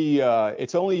going to be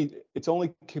it's only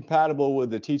compatible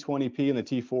with the T20P and the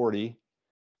T40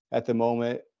 at the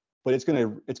moment, but it's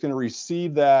going to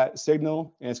receive that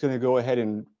signal, and it's going to go ahead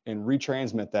and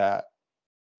retransmit that.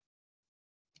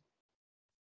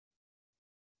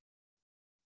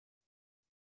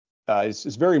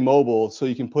 It's very mobile, so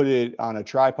you can put it on a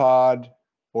tripod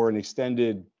or an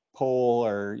extended pole,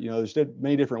 or there's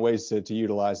many different ways to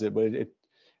utilize it, but it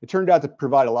turned out to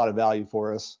provide a lot of value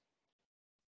for us.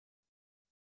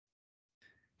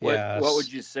 What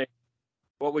would you say?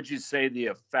 What would you say the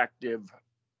effective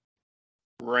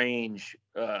range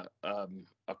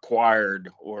acquired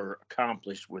or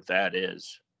accomplished with that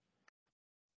is?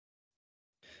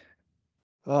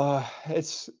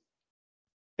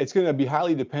 it's going to be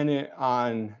highly dependent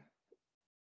on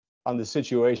the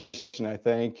situation, I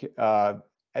think. At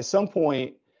some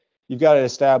point, you've got to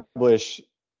establish,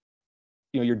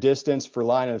 your distance for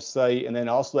line of sight, and then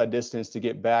also that distance to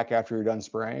get back after you're done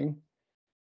spraying.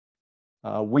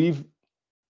 We've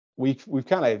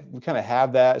kind of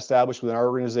have that established within our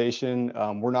organization.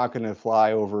 We're not going to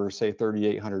fly over, say,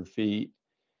 3,800 feet,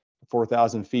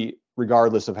 4,000 feet,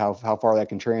 regardless of how far that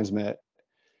can transmit.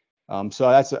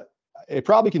 So it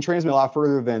probably can transmit a lot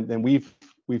further than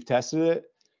we've tested it.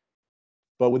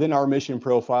 But within our mission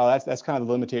profile, that's kind of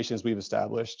the limitations we've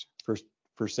established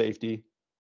for safety.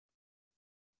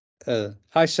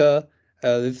 Hi, sir.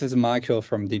 This is Michael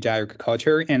from DJI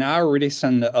Agriculture, and I already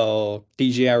sent a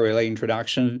DJI Relay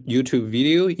introduction YouTube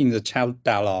video in the chat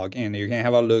dialog, and you can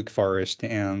have a look first.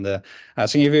 And I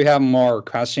think if you have more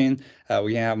questions,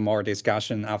 we can have more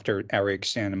discussion after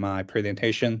Eric's and my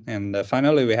presentation. And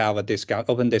finally, we have a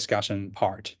open discussion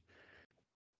part.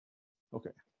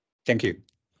 Okay. Thank you.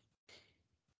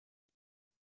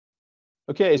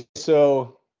 Okay,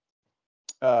 so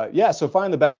so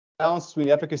finding the balance between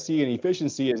efficacy and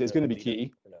efficiency is going to be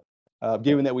key,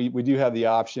 given that we do have the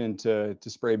option to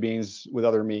spray beans with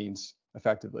other means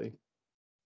effectively.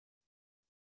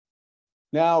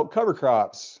 Now, cover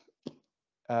crops.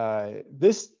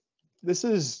 This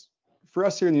is, for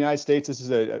us here in the United States, this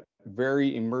is a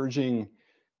very emerging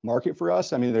market for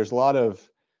us. I mean, there's a lot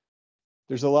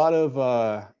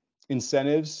of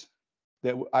incentives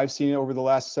that I've seen over the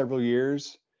last several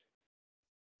years,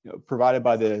 provided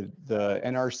by the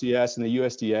NRCS and the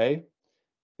USDA.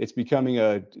 It's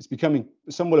becoming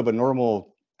somewhat of a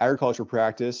normal agriculture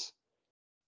practice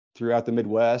throughout the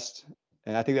Midwest,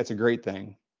 and I think that's a great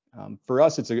thing. For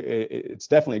us, it's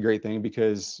definitely a great thing,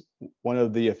 because one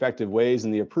of the effective ways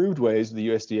and the approved ways of the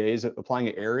USDA is applying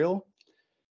it aerial.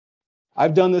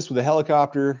 I've done this with a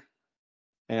helicopter,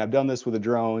 and I've done this with the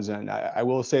drones, and I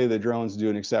will say the drones do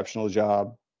an exceptional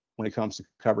job when it comes to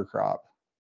cover crop.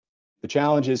 The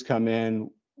challenges come in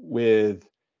with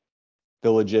the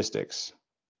logistics.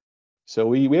 So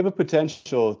we have a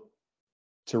potential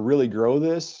to really grow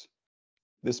this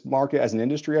market as an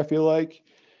industry, I feel like.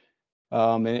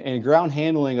 And ground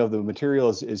handling of the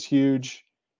materials is huge.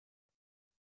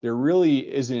 There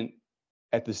really isn't,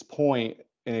 at this point,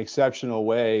 an exceptional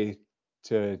way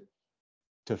to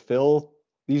fill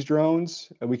these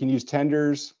drones. We can use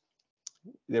tenders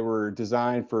that were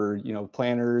designed for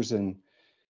planters, and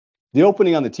the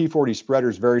opening on the T40 spreader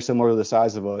is very similar to the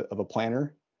size of a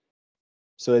planter,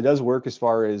 so it does work as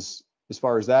far as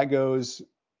that goes.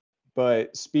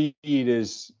 But speed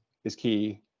is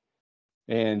key,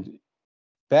 and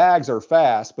bags are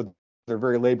fast, but they're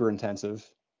very labor intensive.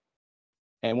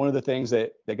 And one of the things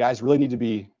that guys really need to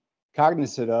be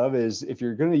cognizant of is, if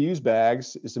you're going to use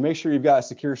bags, is to make sure you've got a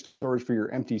secure storage for your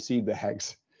empty seed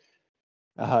bags.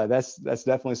 That's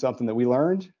definitely something that we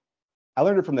learned. I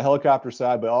learned it from the helicopter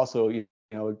side, but also, it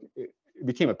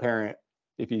became apparent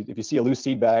if you see a loose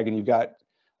seed bag and you've got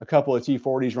a couple of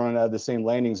T40s running out of the same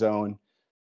landing zone,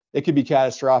 it could be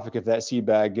catastrophic if that seed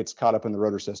bag gets caught up in the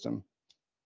rotor system.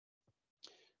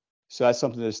 So that's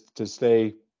something to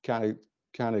stay kind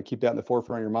of keep that in the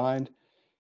forefront of your mind.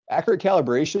 Accurate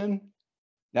calibration.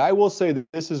 Now, I will say that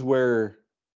this is where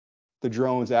the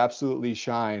drones absolutely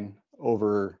shine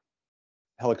over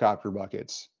helicopter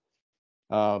buckets.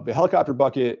 The helicopter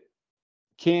bucket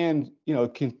can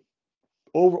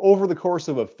over the course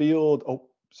of a field,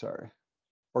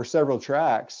 or several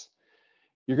tracks,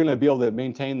 you're going to be able to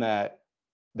maintain that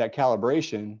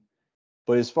calibration.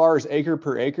 But as far as acre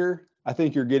per acre, I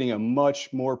think you're getting a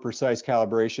much more precise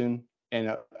calibration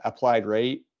and applied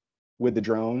rate with the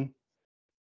drone.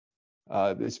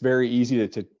 It's very easy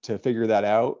to figure that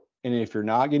out. And if you're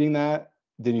not getting that,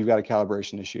 then you've got a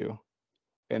calibration issue,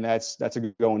 and that's a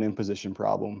going in position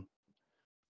problem.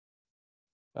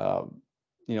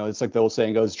 It's like the old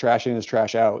saying goes, trash in is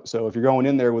trash out. So if you're going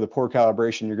in there with a poor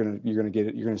calibration,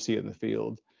 you're gonna see it in the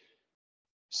field.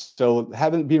 So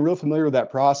being real familiar with that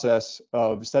process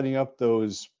of setting up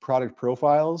those product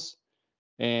profiles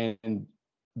and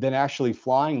then actually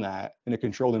flying that in a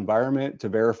controlled environment to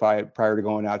verify it prior to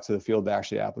going out to the field to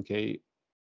actually applicate,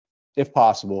 if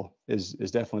possible, is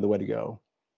definitely the way to go.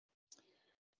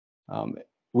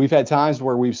 We've had times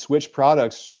where we've switched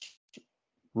products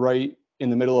right in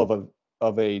the middle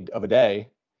of a day.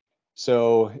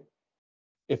 So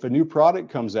if a new product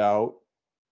comes out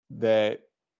that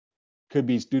could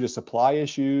be due to supply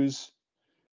issues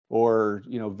or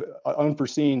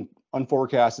unforeseen,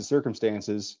 unforecasted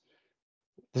circumstances,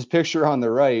 this picture on the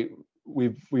right,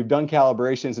 we've done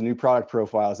calibrations and new product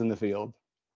profiles in the field.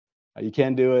 You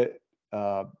can do it.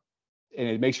 and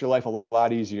it makes your life a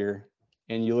lot easier,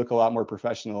 and you look a lot more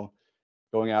professional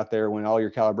going out there when all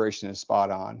your calibration is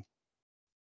spot on.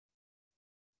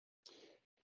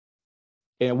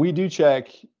 And we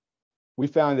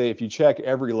found that if you check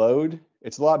every load,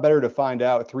 it's a lot better to find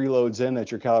out 3 loads in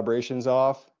that your calibration's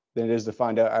off than it is to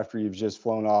find out after you've just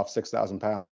flown off 6,000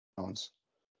 pounds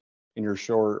in your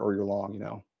short or your long, you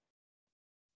know.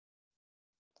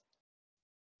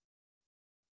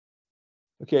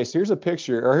 Okay, so here's a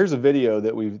picture, or here's a video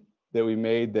that we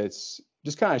made that's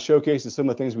just kind of showcases some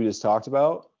of the things we just talked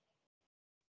about.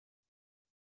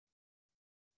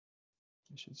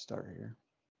 I should start here.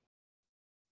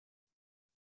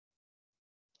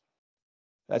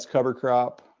 That's cover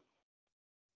crop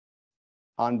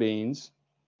on beans.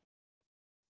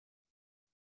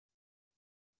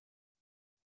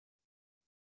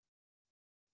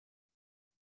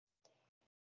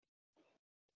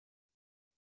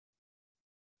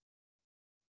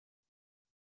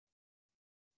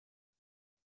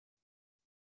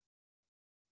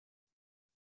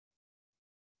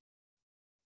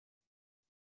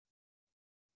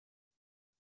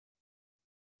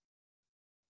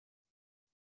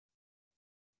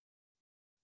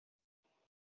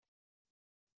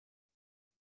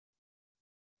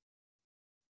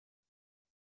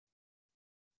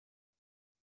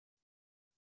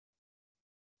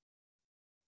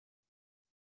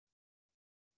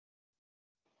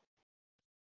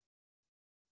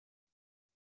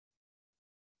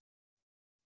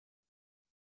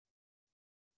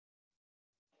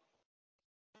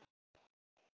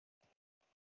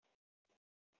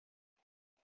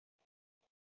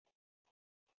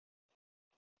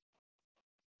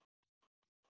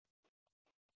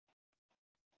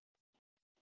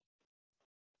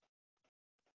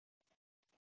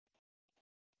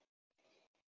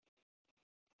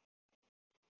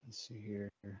 Let's see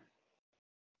here.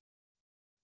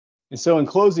 And so in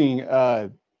closing, I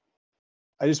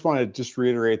just want to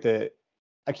reiterate that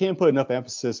I can't put enough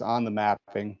emphasis on the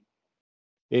mapping.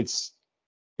 It's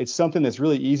something that's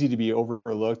really easy to be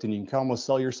overlooked, and you can almost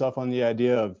sell yourself on the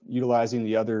idea of utilizing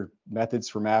the other methods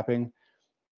for mapping.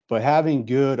 But having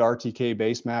good RTK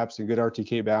base maps and good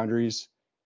RTK boundaries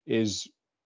is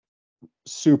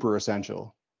super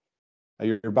essential.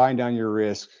 You're buying down your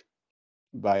risk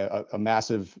by a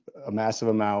massive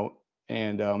amount,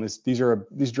 and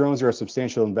these drones are a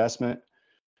substantial investment.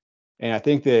 And I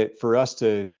think that for us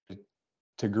to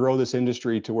grow this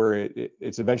industry to where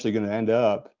it's eventually going to end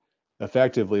up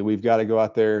effectively, we've got to go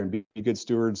out there and be good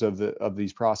stewards of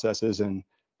these processes and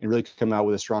really come out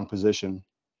with a strong position.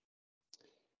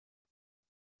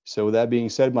 So with that being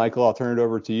said, Michael, I'll turn it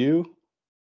over to you.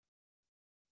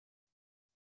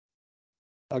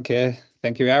 Okay,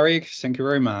 thank you, Eric. Thank you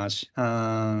very much.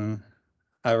 I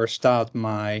will start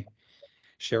my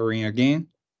sharing again.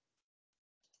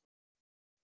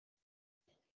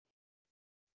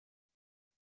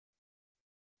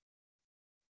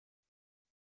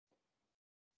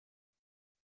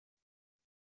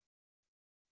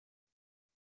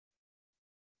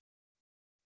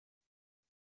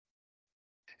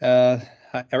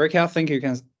 Eric, I think you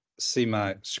can see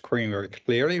my screen very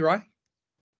clearly, right?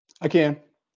 I can.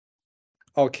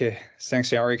 Okay,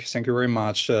 thanks, Eric. Thank you very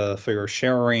much for your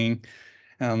sharing.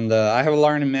 And I have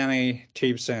learned many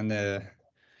tips and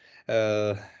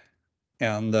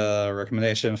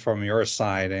recommendations from your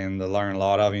side, and learned a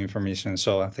lot of information.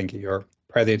 So I think your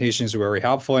presentation is very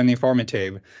helpful and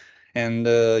informative. And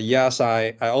yes,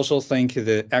 I also think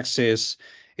the access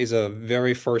is a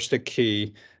very first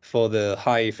key for the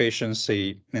high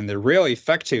efficiency and the real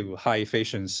effective high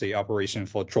efficiency operation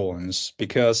for drones,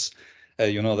 because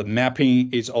the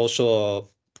mapping is also a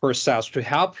process to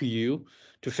help you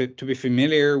to be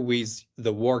familiar with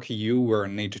the work you will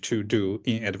need to do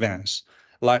in advance.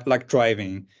 Like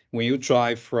driving, when you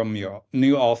drive from your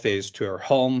new office to your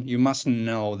home, you must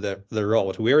know the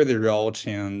road, where the road,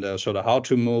 and sort of how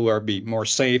to move or be more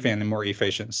safe and more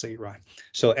efficiency, right?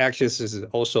 So access is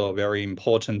also a very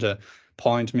important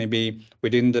point. Maybe we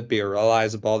didn't be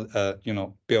realize about,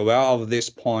 be aware of this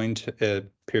point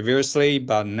previously,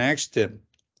 but next,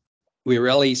 we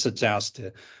really suggest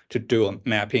to do a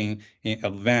mapping in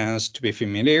advance to be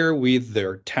familiar with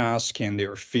their task and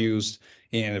their fields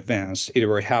in advance. It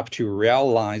will help to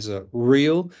realize a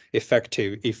real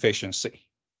effective efficiency.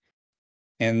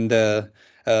 And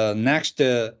next,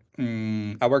 I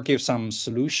will give some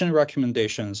solution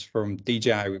recommendations from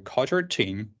DJI Agriculture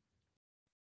team.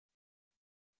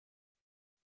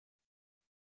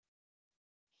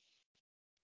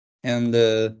 And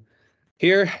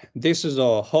here, this is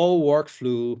a whole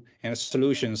workflow and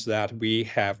solutions that we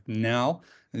have now.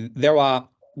 There are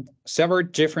several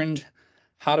different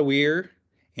hardware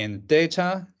and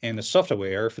data and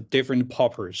software for different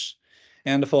purposes.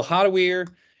 And for hardware,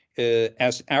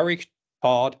 as Eric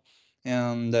taught,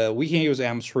 and we can use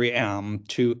M3M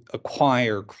to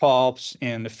acquire crops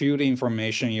and field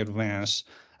information in advance.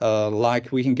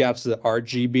 Like we can get the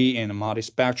RGB and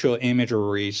multispectral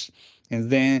imageries,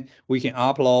 and then we can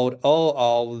upload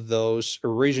all of those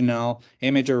original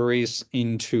imageries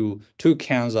into 2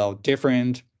 kinds of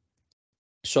different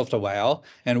software.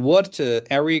 And what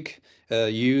Eric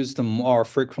used more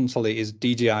frequently is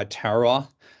DJI Terra.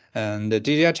 And the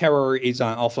DJI Terra is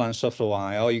an offline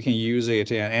software. You can use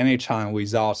it at any time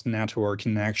without network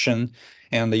connection.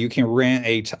 And you can run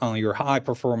it on your high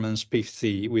performance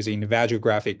PC with individual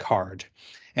graphic card.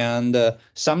 And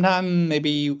sometimes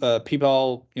maybe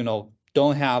people,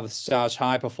 don't have such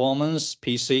high performance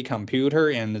PC computer,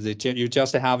 and you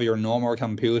just have your normal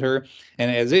computer. And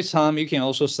at this time, you can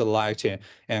also select a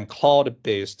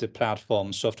cloud-based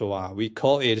platform software. We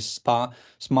call it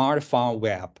Smart Farm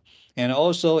Web. And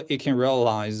also it can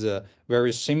realize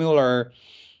very similar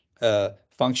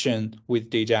function with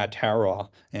DJI Terra,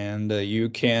 and you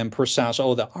can process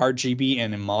all the RGB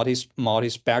and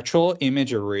multispectral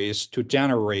imageries to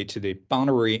generate the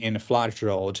boundary and flight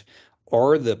route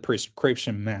or the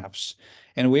prescription maps.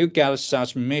 And we've got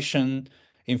such mission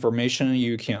information.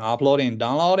 You can upload and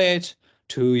download it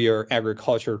to your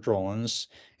agriculture drones.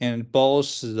 And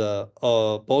both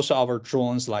our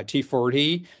drones like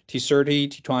T40, T30,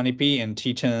 T20P, and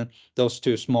T10, those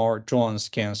 2 small drones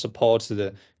can support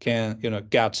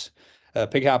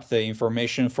pick up the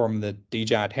information from the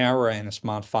DJI Terra and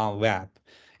Smart Farm Web.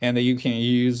 And you can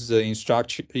use the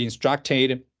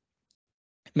instructed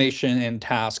mission and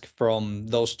task from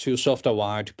those 2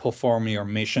 software to perform your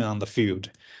mission on the field.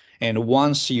 And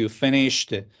once you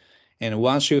finished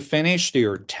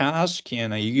your task,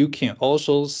 and you can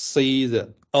also see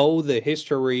all the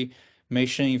history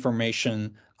mission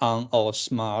information on our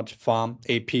Smart Farm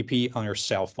app on your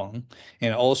cell phone.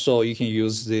 And also you can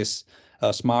use this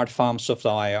Smart Farm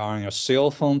software on your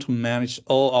cell phone to manage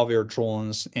all of your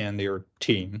drones and your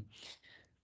team.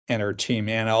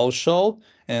 And also,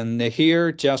 and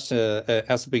here just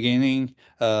as the beginning,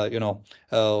 when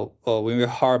we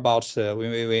heard about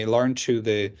when we learned to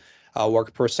the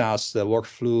work process, the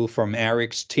workflow from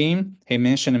Eric's team, he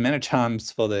mentioned many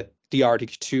times for the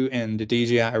DRTQ2 and the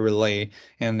DJI relay,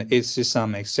 and it's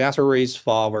some accessories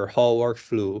for our whole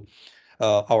workflow,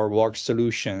 our work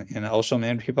solution. And also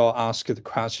many people ask the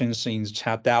questions in the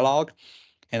chat dialogue,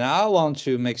 and I want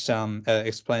to make some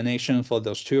explanation for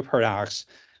those 2 products.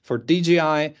 For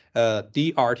DJI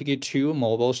DRTQ2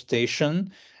 mobile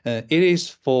station, it is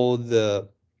for the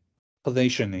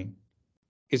positioning.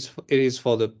 It is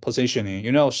for the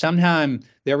positioning. Sometimes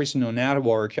there is no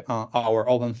network on our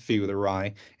open field,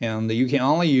 right? And you can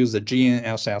only use the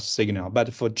GNSS signal.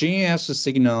 But for GNSS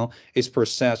signal, its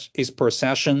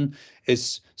procession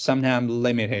is sometimes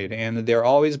limited, and there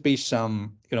always be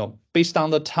some, based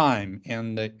on the time.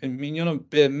 And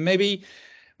maybe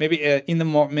in the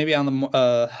morning,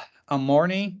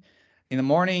 in the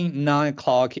morning 9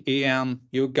 o'clock a.m.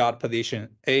 you got position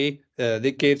A.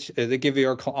 They give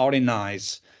you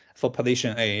coordinates for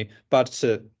position A, but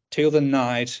till the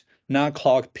night 9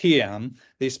 o'clock p.m.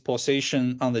 this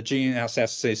position on the GNSS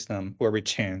system will be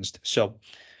changed. So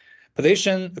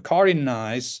position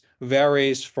coordinates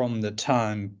varies from the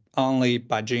time only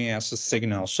by GNSS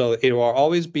signal, so it will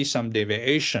always be some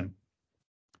deviation.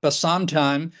 But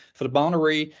sometimes for the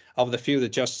boundary of the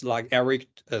field, just like Eric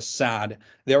said,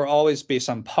 there will always be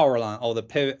some power line or the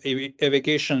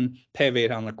irrigation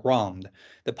pivot on the ground.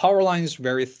 The power line is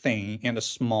very thin and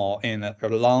small and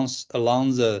along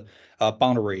the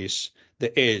boundaries,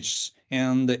 the edges,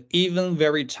 and even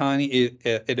very tiny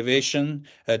deviation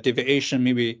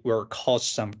maybe will cause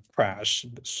some crash.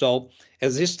 So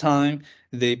at this time,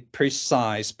 the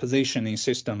precise positioning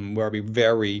system will be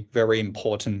very, very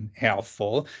important,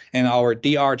 helpful. And our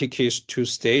DRTQ2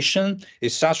 station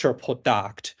is such a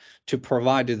product to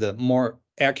provide the more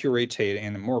accurate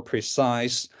and more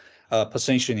precise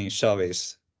positioning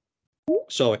service.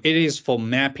 So it is for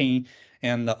mapping.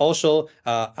 And also,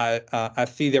 I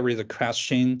see there is a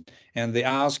question, and they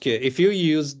ask if you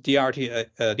use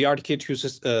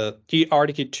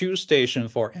DRTQ2 station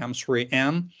for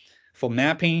M3M for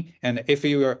mapping, and if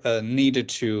you need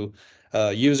to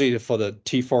use it for the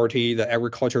T40, the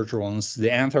agriculture drones,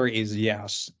 the answer is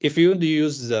yes. If you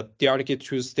use the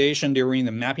DRTQ2 station during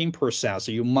the mapping process,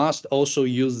 you must also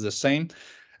use the same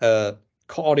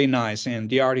coordinates and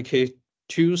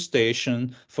DRTQ2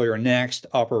 station for your next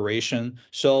operation.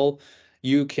 So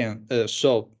you can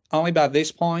only by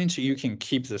this point you can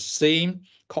keep the same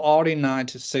coordinate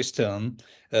system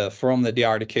from the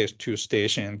DJI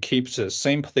station and keep the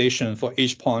same position for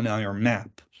each point on your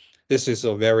map. This is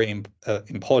a very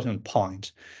important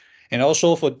point. And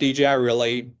also for DJI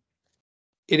relay,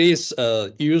 it is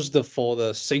used for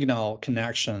the signal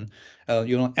connection.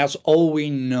 As all we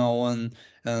know, and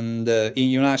in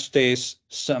United States,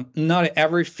 not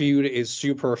every field is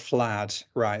super flat,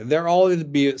 right? There always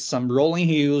be some rolling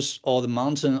hills or the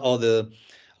mountain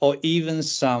or even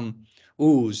some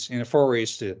woods in the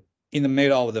forest in the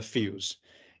middle of the fields.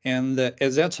 And at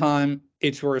that time,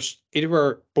 it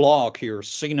will block your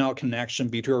signal connection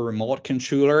between a remote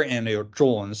controller and your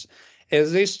drones.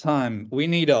 At this time, we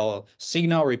need a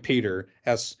signal repeater,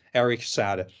 as Eric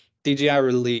said. DJI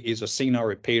Relay is a signal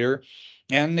repeater,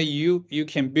 and you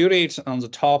can build it on the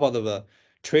top of the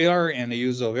trailer and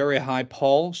use a very high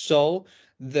pole, so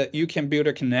that you can build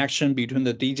a connection between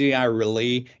the DJI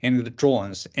Relay and the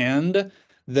drones, and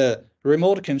the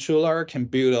remote controller can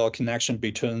build a connection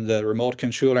between the remote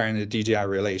controller and the DJI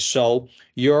Relay. So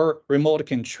your remote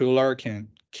controller can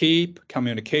keep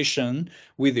communication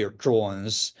with your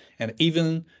drones, and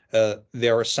even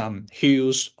there are some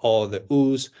hills or the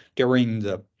woods during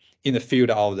in the field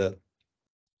of the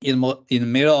in the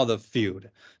middle of the field.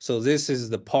 So this is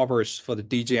the purpose for the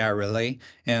DJI Relay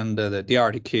and the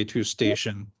DRTK2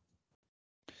 station.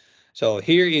 So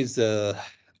here is the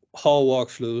whole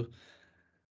workflow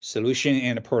solution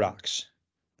and products.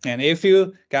 And if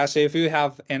you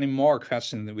have any more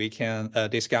questions, we can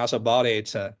discuss about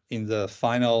it in the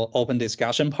final open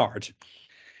discussion part.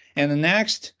 And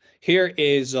next, here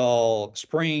is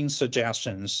spring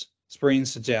suggestions.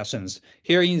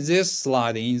 Here in this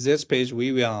slide, in this page,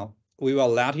 we will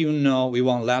let you know. We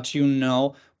want to let you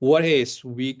know what is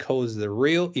we call the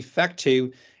real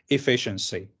effective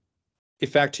efficiency.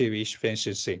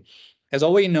 As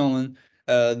always known,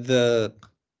 the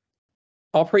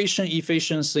operation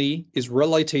efficiency is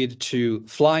related to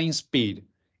flying speed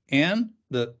and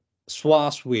the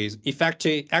swath width.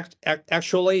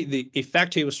 Actually, the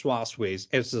effective swath width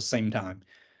at the same time.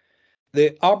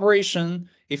 The operation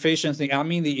efficiency,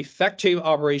 the effective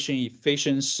operation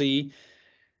efficiency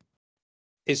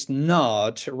is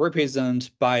not represented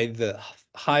by the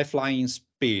high flying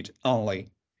speed only.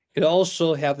 It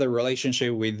also has the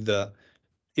relationship with the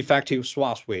effective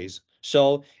swath width.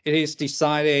 So it is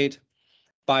decided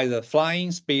by the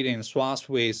flying speed and swath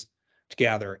width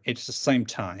together at the same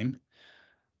time.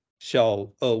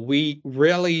 So we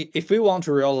really, if we want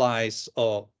to realize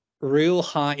a real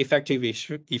high effective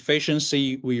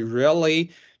efficiency, we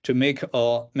really to make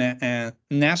a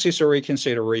necessary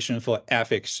consideration for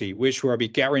efficacy, which will be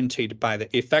guaranteed by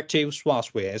the effective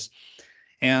swath width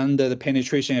and the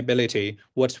penetration ability.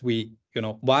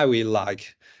 Why we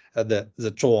like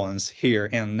the drones here.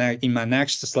 And in my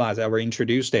next slide, I will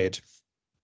introduce it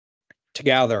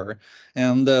together.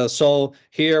 And so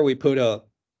here we put a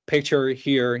picture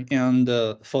here, and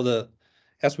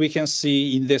as we can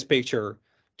see in this picture,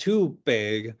 too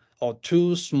big or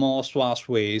too small swath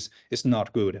width is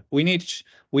not good. We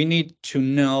need to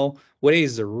know what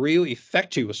is the real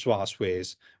effective swath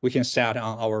width we can set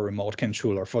on our remote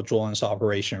controller for drones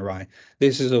operation, right?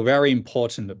 This is a very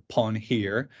important point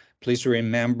here. Please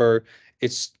remember,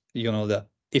 it's the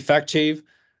effective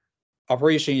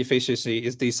operation efficiency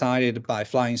is decided by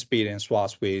flying speed and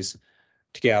swath width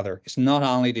together. It's not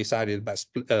only decided by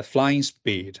flying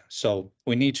speed. So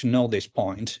we need to know this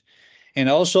point. And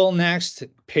also next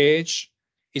page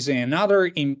is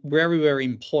another very, very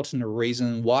important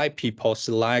reason why people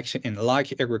select and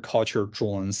like agriculture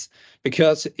drones,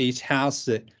 because it has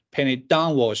the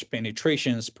downward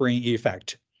penetration spring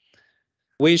effect,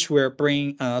 which will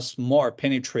bring us more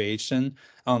penetration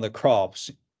on the crops,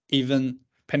 even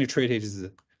penetrated the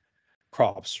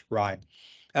crops, right?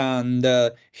 And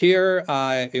here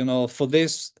for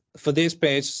this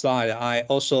page slide, I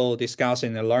also discussed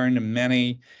and learned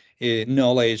many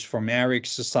knowledge from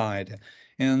Eric's side.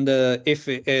 And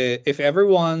if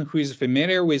everyone who is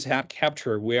familiar with head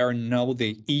capture will know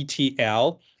the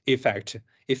ETL effect,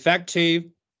 effective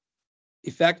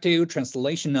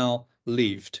translational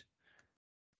lift.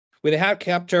 With head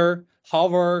capture,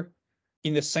 hover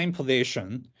in the same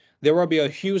position, there will be a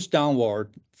huge downward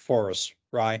force,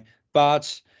 right?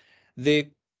 But the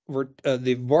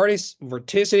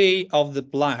vorticity of the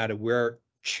blade will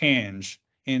change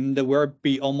and will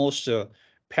be almost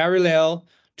parallel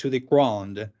to the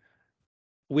ground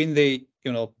when they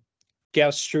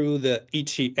get through the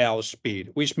ETL speed,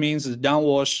 which means the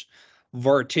downward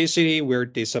vorticity will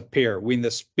disappear when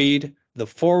the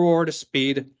forward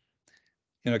speed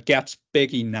gets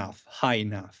big enough, high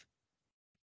enough.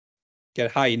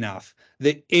 get high enough.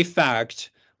 The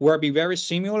effect will be very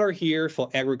similar here for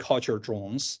agriculture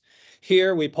drones.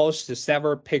 Here we post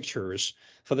several pictures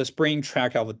for the spring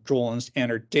track of drones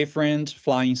and their different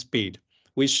flying speed,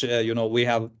 which we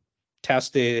have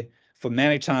tested for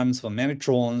many times for many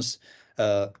drones,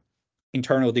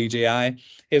 internal DJI.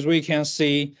 As we can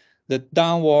see, the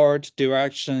downward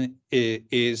direction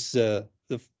is the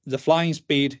flying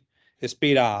speed is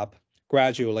speed up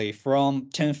gradually from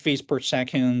 10 feet per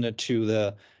second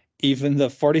to even the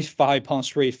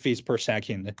 45.3 feet per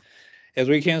second. As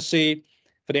we can see,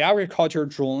 for the agriculture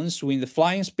drones, when the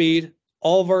flying speed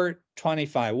over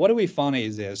 25, what we found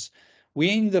is this: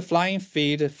 when the flying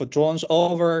speed for drones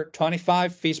over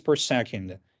 25 feet per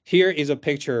second, here is a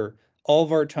picture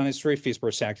over 23 feet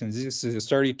per second. This is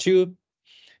 32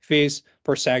 feet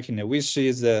per second, which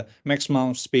is the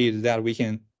maximum speed that we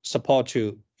can support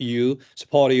you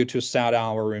to set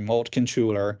our remote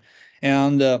controller.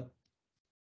 And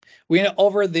when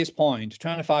over this point,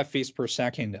 25 feet per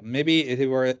second, maybe it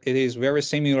is very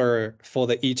similar for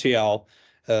the ETL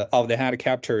of the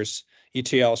helicopter's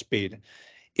ETL speed.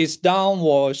 Its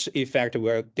downward effect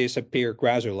will disappear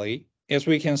gradually. As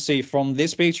we can see from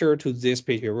this picture to this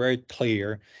picture, very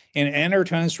clear. And under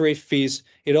 23 feet,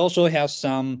 it also has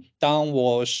some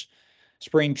downward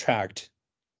spring tract,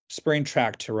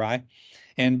 right?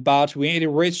 But when it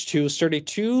reaches to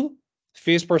 32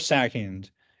 feet per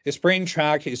second, the spring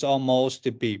track is almost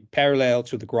to be parallel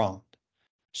to the ground.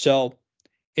 So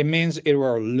it means it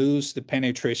will lose the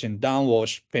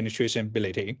downward penetration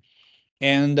ability.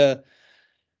 And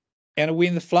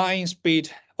when the flying speed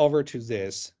over to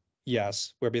this,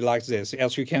 yes, will be like this.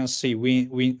 As you can see,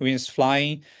 when it's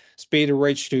flying, speed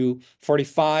reach to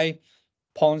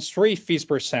 45.3 feet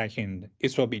per second,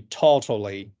 it will be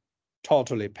totally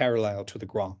parallel to the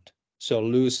ground. So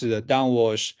lose the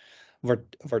downward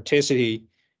verticity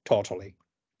totally.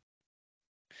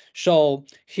 So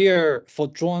here for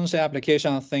drones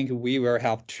application, I think we will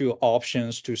have two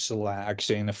options to select.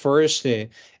 And the first,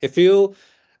 if you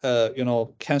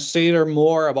consider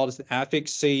more about the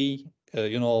efficacy,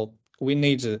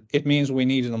 it means we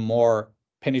need more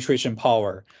penetration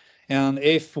power. And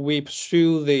if we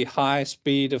pursue the high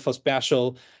speed for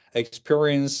special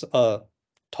experience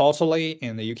totally,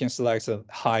 and you can select the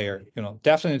higher,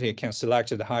 definitely can select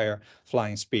the higher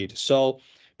flying speed. So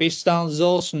based on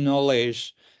those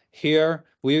knowledge here,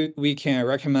 we can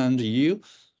recommend you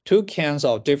two cans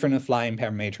of different flying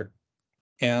parameter.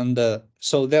 And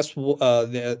so that's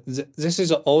this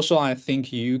is also, I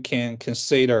think, you can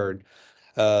consider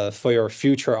for your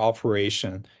future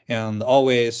operation, and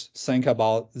always think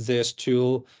about these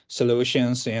two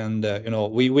solutions. And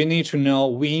we need to know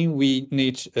when we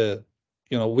need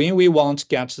when we want to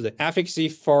get to the efficacy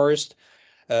first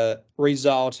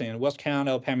result, and what kind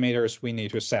of parameters we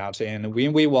need to set, and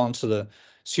when we want the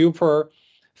super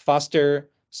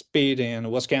faster speed, and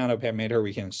what kind of parameter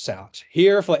we can set.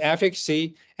 Here for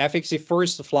efficacy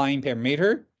first flying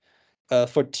parameter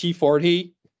for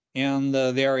T40, and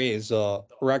there is a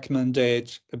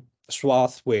recommended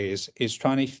swath width is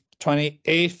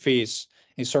 28 feet.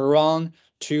 It's around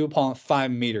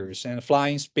 2.5 meters, and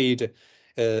flying speed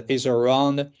is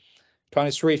around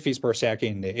 23 feet per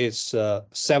second. It's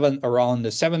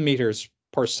around 7 meters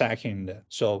per second.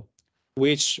 So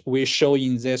which we show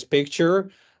in this picture,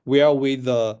 where with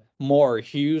the more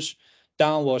huge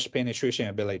downward penetration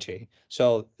ability.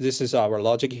 So this is our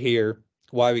logic here,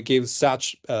 why we give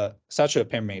such a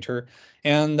parameter.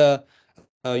 And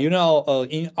in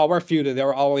our field, there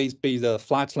will always be the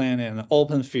flat land and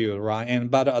open field, right?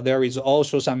 But there is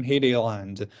also some hilly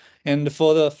land. And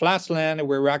for the flat land,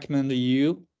 we recommend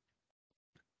you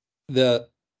the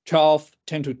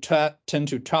 10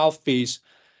 to 12 feet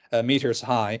meters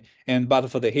high. But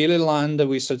for the hilly land,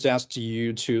 we suggest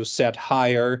you to set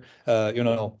higher,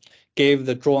 give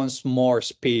the drones more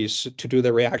space to do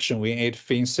the reaction when it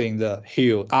facing the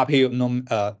uphill,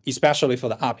 especially for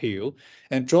the uphill.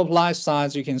 And drop light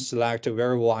size, you can select a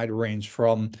very wide range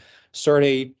from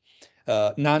 90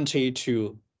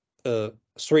 to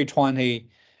 320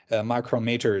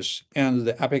 micrometers. And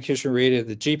the application rated,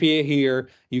 the GPA here,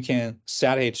 you can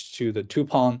set it to the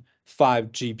 2.5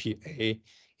 GPA,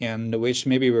 and which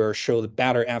maybe will show the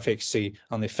better efficacy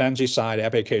on the fungicide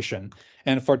application.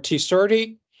 And for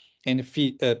T30, and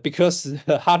because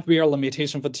the hardware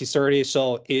limitation for T30,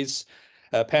 so its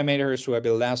parameters will be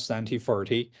less than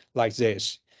T40, like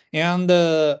this. And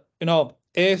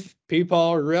if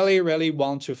people really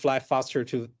want to fly faster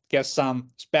to get some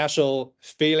special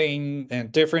feeling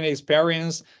and different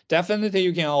experience, definitely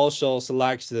you can also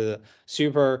select the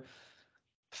super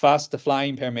fast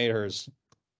flying parameters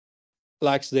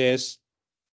like this.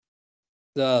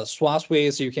 the swath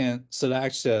width, you can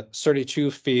select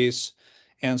 32 feet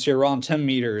and it's around 10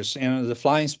 meters. And the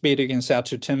flying speed you can set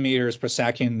to 10 meters per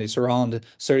second. It's around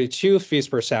 32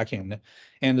 feet per second.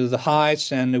 And the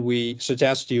height, and we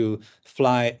suggest you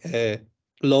fly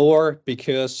lower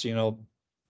because, you know,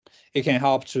 it can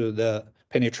help to the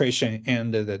penetration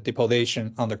and the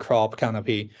deposition on the crop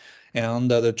canopy.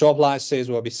 And the drop light size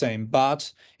will be same,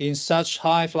 but in such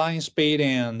high flying speed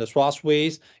and the swath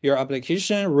width, your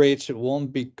application rate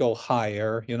won't be go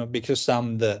higher, you know, because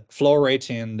some the flow rate,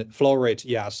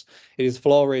 yes, it is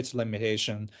flow rate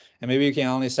limitation, and maybe you can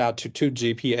only set to 2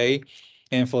 GPA,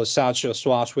 and for such a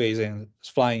swath width and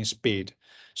flying speed.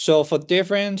 So for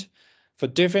different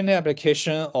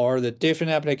application or the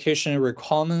different application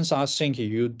requirements, I think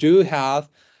you do have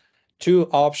two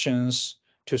options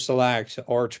to select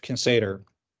or to consider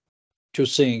to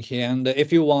think. And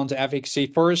if you want efficacy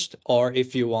first, or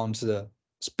if you want the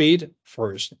speed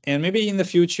first, and maybe in the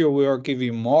future we will give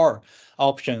you more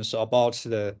options about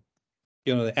the,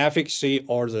 you know, the efficacy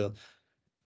or the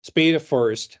speed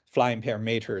first flying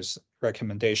parameters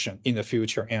recommendation in the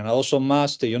future. And also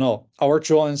must, you know, our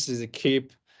drones is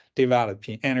keep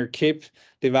developing and keep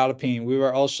developing. We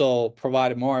will also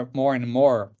provide more and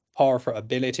more powerful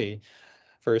ability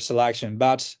for selection,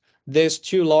 but these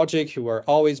two logic will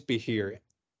always be here.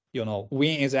 You know,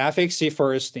 win is efficacy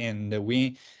first, and the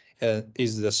win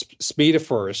is the speed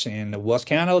first, and what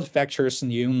kind of factors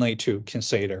you need to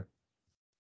consider.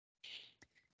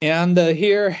 And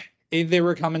here is the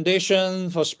recommendation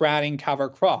for spreading cover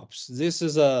crops. This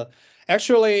is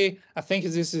actually, I think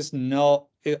this is not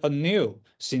a new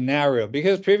scenario,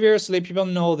 because previously people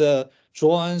know the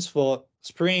drones for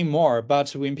spraying more,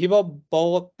 but when people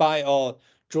buy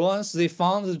drones, they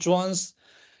found the drones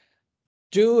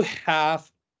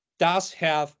does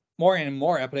have more and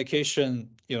more application,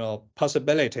 you know,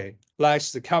 possibility. Like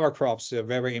the cover crops are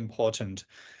very important,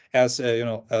 as you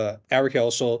know, Eric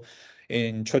also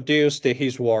introduced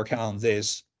his work on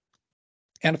this.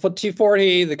 And for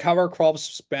T40, the cover crops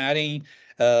spreading,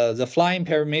 the flying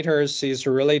parameters is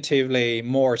relatively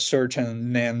more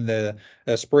certain than the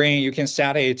spraying. You can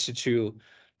set it to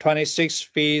 26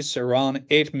 feet, around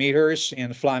 8 meters,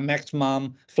 and fly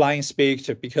maximum flying speed,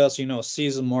 because, you know, C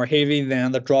is more heavy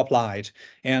than the drop light,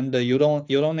 and you don't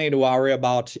need to worry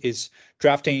about its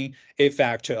drafting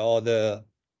effect or the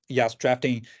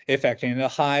drafting effect. And the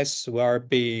heights will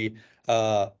be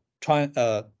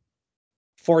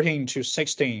 14 to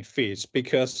 16 feet,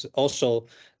 because also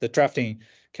the drafting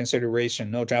consideration,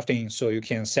 no drafting, so you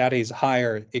can set it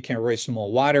higher, it can reach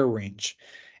more wider range.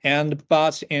 And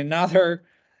but another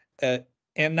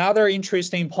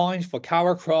interesting point for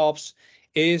cover crops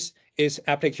is its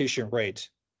application rate.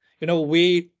 You know,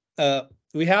 we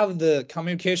have the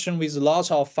communication with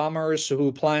lots of farmers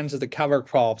who plant the cover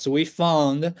crops. We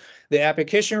found the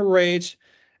application rate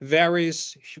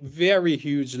varies very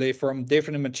hugely from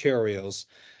different materials.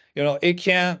 You know, it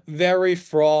can vary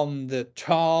from the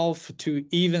 12 to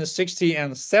even 60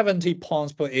 and 70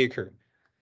 pounds per acre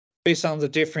based on the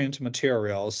different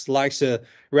materials, like the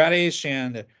radish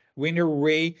and winter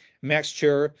wheat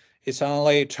mixture. It's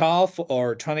only 12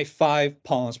 or 25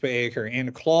 pounds per acre,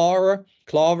 and clover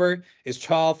is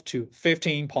 12 to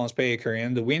 15 pounds per acre,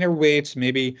 and the winter wheat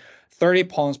maybe 30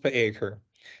 pounds per acre.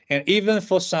 And even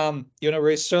for some, you know,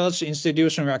 research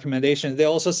institution recommendations, they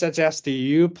also suggest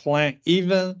you plant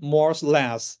even more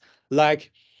less,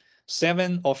 like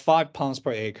 7 or 5 pounds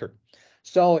per acre.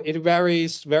 So it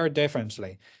varies very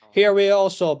differently. Here we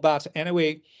also, but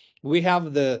anyway, we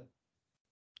have the,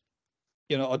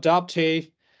 you know, adaptive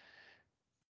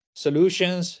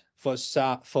solutions for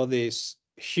this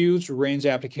huge range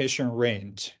application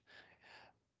range.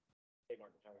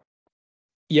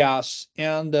 Yes,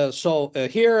 and so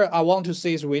here I want to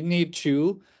say is we need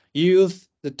to use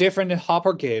the different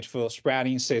hopper gate for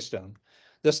spreading system.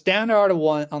 The standard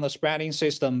one on the spreading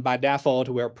system by default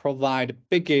will provide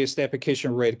biggest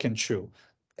application rate control.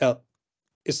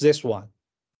 Is this one.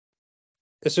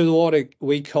 This is what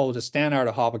we call the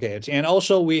standard hopper gate. And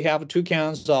also we have two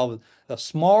kinds of the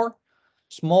small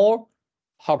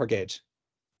hopper gate.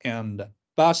 And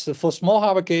but for small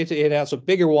hopper gate, it has a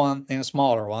bigger one and a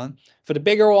smaller one. For the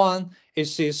bigger one,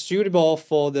 it is suitable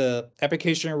for the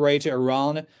application rate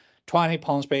around 20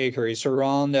 pounds per acre. It's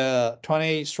around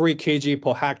 23 kg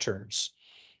per hectares.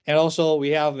 And also we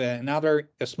have another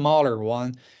smaller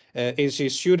one. It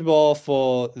is suitable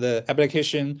for the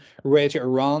application rate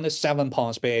around 7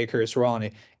 pounds per acre,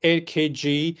 around 8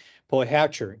 kg per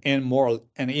hectare, and more,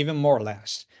 and even more or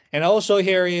less. And also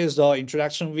here is the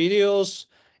introduction videos,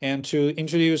 and to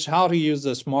introduce how to use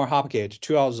the small hopper gate,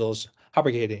 two of those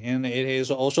publicated, and it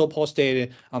is also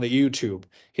posted on the YouTube.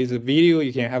 His video,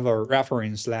 you can have a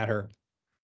reference later.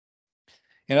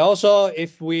 And also,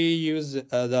 if we use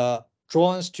the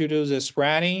drones to do the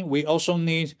spreading, we also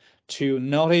need to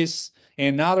notice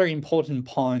another important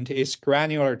point is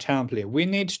granular template. We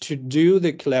need to do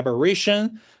the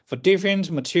collaboration for different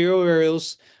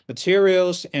materials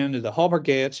and the hopper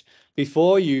gate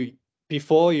before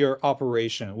your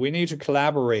operation. We need to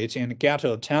collaborate and get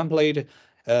a template,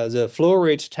 the flow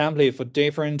rate template for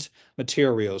different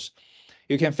materials.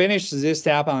 You can finish this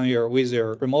step with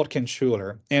your remote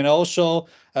controller. And also,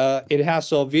 it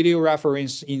has a video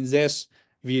reference in this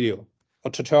video, a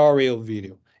tutorial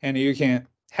video, and you can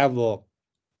have a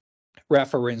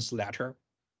reference later.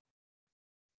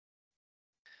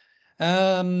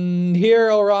 Here,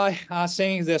 all right, I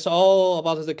think that's all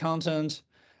about the content,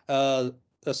 the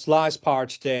slides part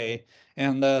today.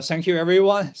 And thank you,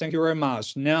 everyone. Thank you very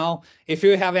much. Now, if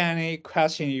you have any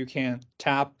question, you can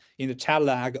tap in the chat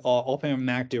lag or open your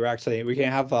Mac directly. We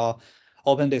can have an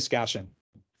open discussion.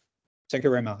 Thank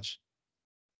you very much.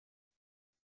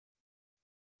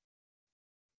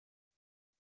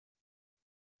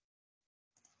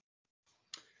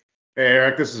 Hey,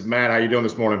 Eric, this is Matt. How you doing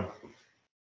this morning?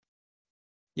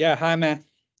 Yeah, hi, Matt.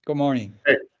 Good morning.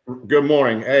 Hey, good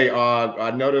morning. Hey,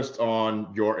 I noticed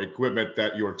on your equipment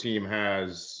that your team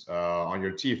has on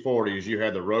your T40s, you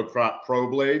had the row crop pro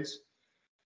blades.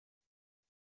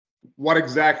 What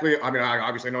exactly? I mean, I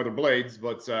obviously know the blades,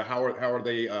 but how are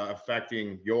they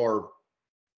affecting your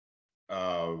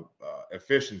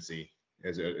efficiency?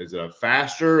 Is it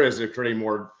faster? Is it creating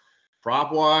more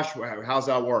prop wash? How's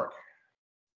that work?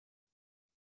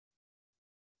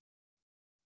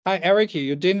 Hi, Eric.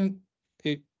 You didn't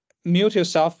mute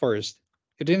yourself first.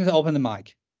 You didn't open the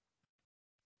mic.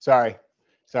 Sorry.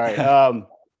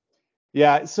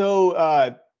 Yeah.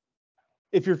 So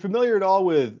if you're familiar at all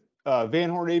with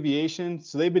Van Horn Aviation,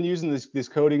 so they've been using these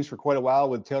coatings for quite a while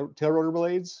with tail rotor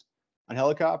blades on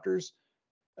helicopters.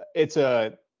 It's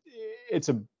called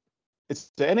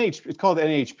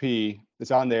NHP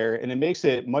that's on there, and it makes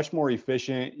it much more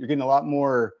efficient. You're getting a lot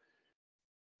more.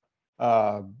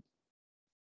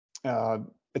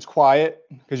 It's quiet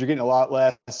because you're getting a lot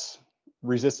less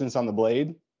resistance on the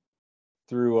blade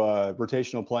through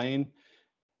rotational plane.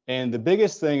 And the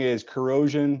biggest thing is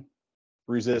corrosion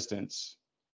resistance.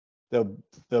 The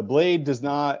blade does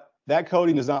not, that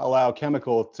coating does not allow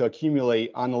chemical to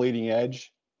accumulate on the leading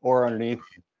edge or underneath.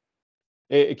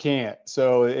 It can't.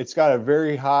 So it's got a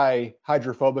very high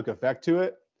hydrophobic effect to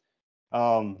it.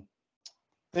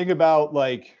 Think about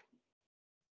like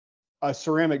a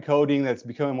ceramic coating that's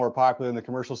becoming more popular in the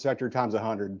commercial sector times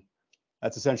 100.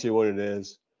 That's essentially what it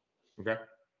is. Okay.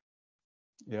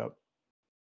 Yep.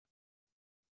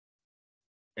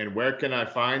 And where can I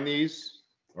find these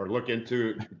or look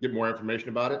into, get more information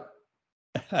about it?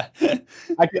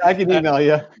 I can email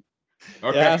you.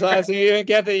 Okay. Yeah, so I think you can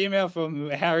get the email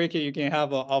from Eric. You can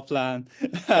have an offline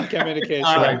communication.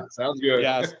 All right, sounds good.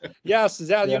 Yes,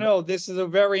 that Yeah. you know, this is a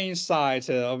very insight,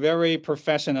 a very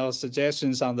professional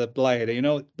suggestions on the blade. You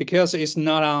know, because it's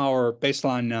not on our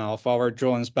baseline now for our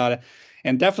drones, but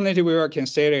and definitely we will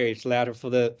consider it later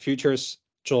for the future's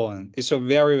drone. It's a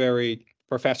very, very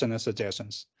professional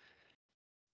suggestions.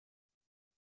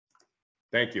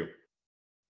 Thank you.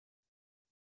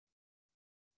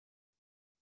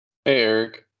 Hey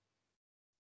Eric,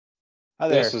 Hi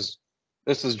there.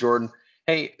 this is Jordan.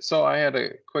 Hey, so I had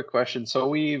a quick question. So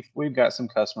we've got some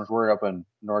customers. We're up in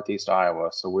Northeast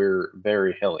Iowa, so we're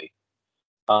very hilly.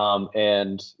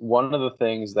 And one of the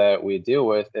things that we deal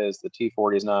with is the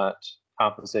T40 is not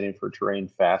compensating for terrain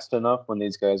fast enough when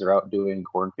these guys are out doing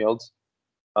cornfields.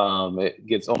 It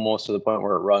gets almost to the point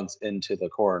where it runs into the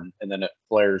corn and then it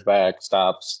flares back,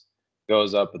 stops,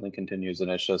 goes up, and then continues,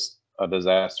 and it's just a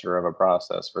disaster of a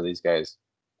process for these guys.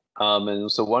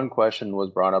 And so one question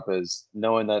was brought up is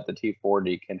knowing that the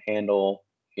T40 can handle,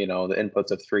 you know, the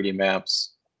inputs of 3D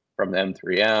maps from the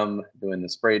M3M, doing the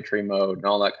spray tree mode and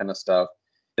all that kind of stuff.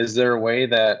 Is there a way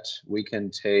that we can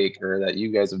take, or that you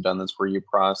guys have done this, where you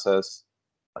process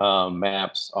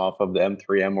maps off of the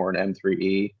M3M or an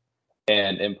M3E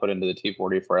and input into the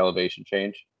T40 for elevation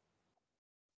change?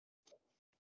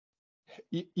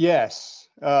 Yes.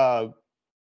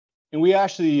 And we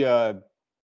actually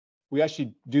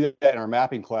do that in our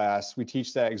mapping class. We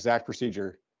teach that exact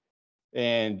procedure,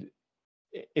 and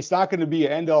it's not going to be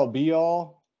an end all be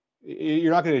all.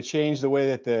 You're not going to change the way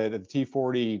that the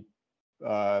T40,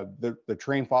 the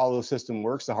train follow system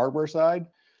works, the hardware side,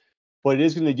 but it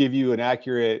is going to give you an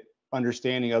accurate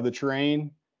understanding of the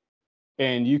terrain,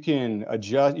 and you can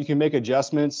make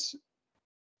adjustments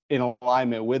in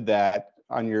alignment with that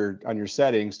on your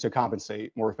settings to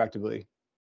compensate more effectively.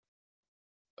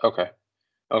 Okay.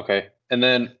 Okay. And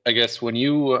then I guess when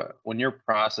you're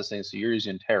processing, so you're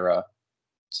using Terra.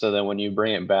 So then when you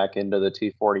bring it back into the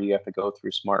T40, you have to go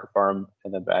through Smart Farm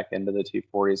and then back into the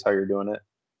T40 is how you're doing it?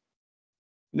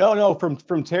 No,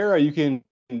 from Terra you can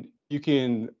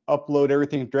upload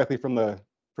everything directly from the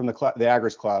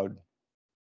Agris cloud.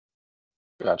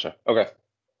 Gotcha. Okay.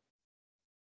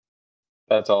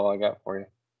 That's all I got for you.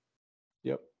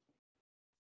 Yep.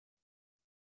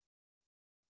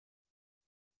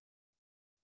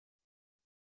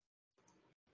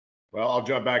 Well, I'll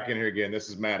jump back in here again. This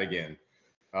is Matt again.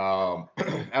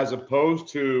 As opposed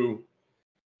to,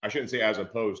 I shouldn't say as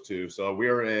opposed to, so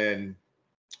we're in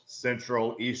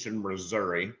central eastern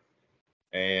Missouri,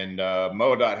 and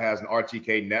MoDOT has an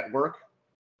RTK network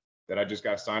that I just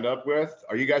got signed up with.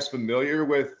 Are you guys familiar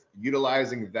with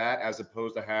utilizing that as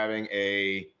opposed to having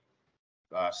a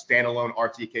standalone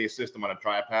RTK system on a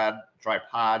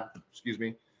tripod, excuse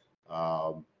me?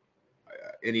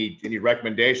 Any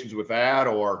recommendations with that,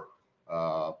 or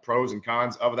pros and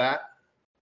cons of that?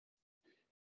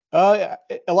 A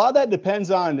lot of that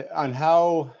depends on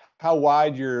how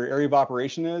wide your area of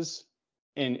operation is,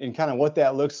 and kind of what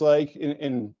that looks like,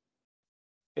 and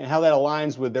how that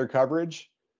aligns with their coverage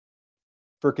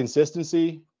for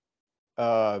consistency.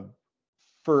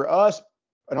 For us,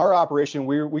 in our operation,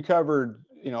 we covered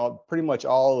pretty much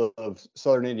all of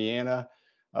southern Indiana,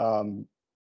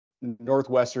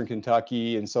 northwestern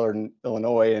Kentucky, and southern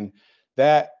Illinois, and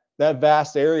that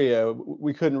vast area,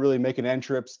 we couldn't really make an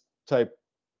NTRIPS type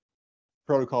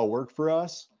protocol work for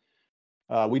us.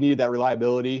 We needed that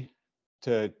reliability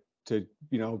to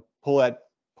pull that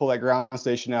ground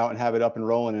station out and have it up and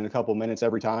rolling in a couple minutes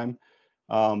every time.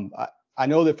 I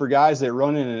know that for guys that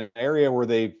run in an area where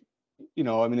they,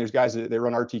 there's guys that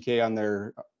run RTK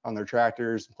on their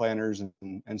tractors, planters, and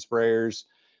sprayers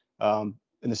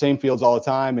in the same fields all the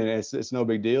time, and it's no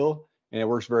big deal, and it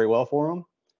works very well for them.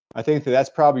 I think that's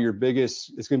probably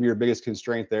it's going to be your biggest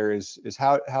constraint there is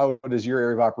how does your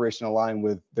area of operation align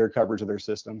with their coverage of their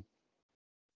system?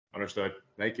 Understood.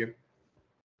 Thank you.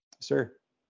 Sure.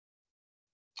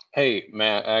 Hey,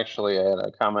 Matt, actually, I had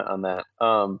a comment on that.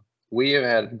 We have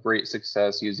had great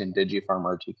success using DigiFarm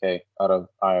RTK out of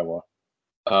Iowa.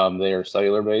 They are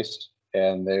cellular based,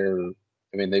 and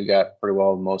they've got pretty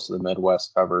well most of the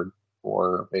Midwest covered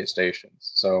for base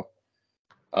stations. So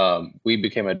we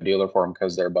became a dealer for them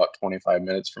because they're about 25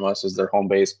 minutes from us as their home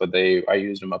base, but I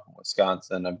used them up in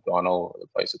Wisconsin. I've gone all over the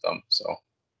place with them. So,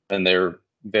 and they're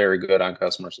very good on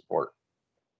customer support.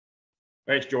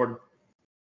 Thanks, Jordan.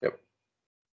 Yep.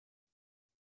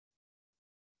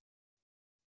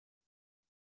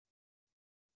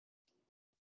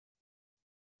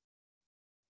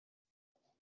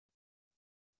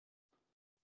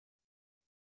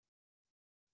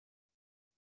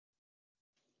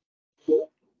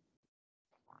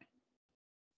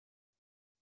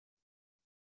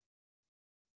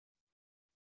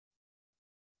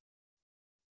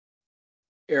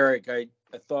 Eric, I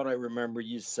thought I remember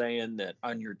you saying that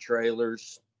on your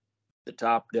trailers, the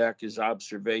top deck is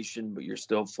observation, but you're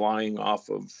still flying off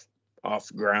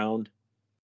ground.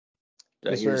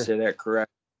 Did I hear you say that correct?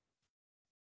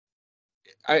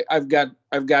 I've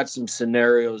got some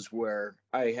scenarios where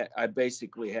I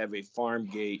basically have a farm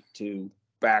gate to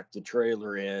back the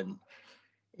trailer in,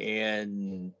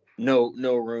 and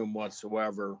no room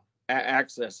whatsoever.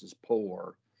 Access is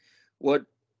poor.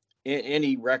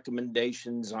 Any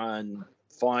recommendations on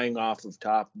flying off of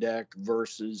top deck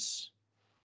versus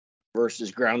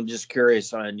ground? I'm just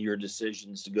curious on your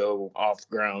decisions to go off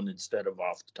ground instead of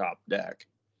off the top deck.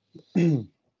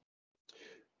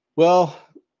 Well,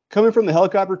 coming from the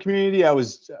helicopter community, I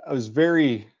was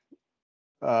very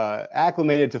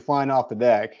acclimated to flying off the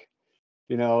deck,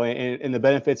 and the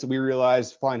benefits that we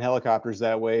realized flying helicopters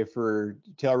that way for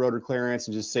tail rotor clearance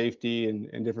and just safety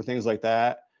and different things like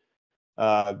that.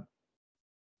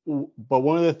 But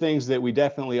one of the things that we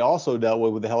definitely also dealt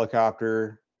with the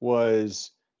helicopter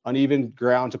was uneven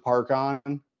ground to park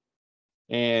on,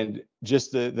 and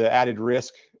just the added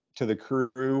risk to the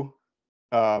crew.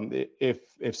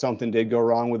 If something did go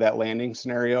wrong with that landing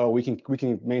scenario, we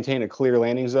can maintain a clear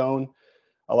landing zone,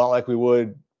 a lot like we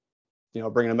would,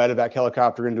 bringing a medevac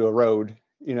helicopter into a road.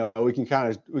 We can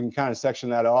kind of section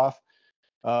that off.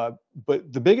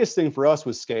 But the biggest thing for us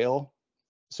was scale.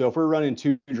 So if we're running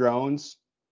 2 drones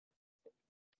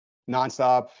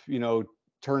nonstop,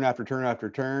 turn after turn after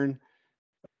turn,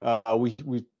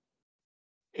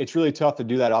 it's really tough to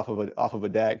do that off of a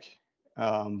deck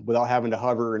without having to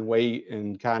hover and wait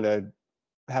and kind of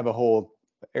have a whole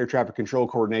air traffic control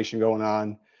coordination going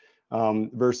on.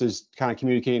 versus kind of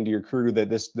communicating to your crew that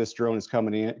this drone is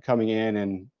coming in,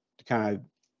 and to kind of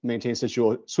maintain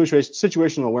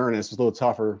situational awareness is a little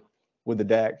tougher with the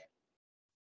deck.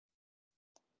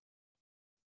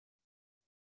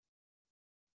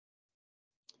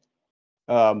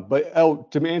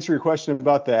 But to answer your question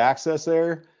about the access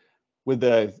there, with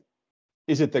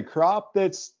is it the crop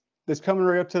that's coming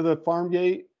right up to the farm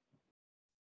gate?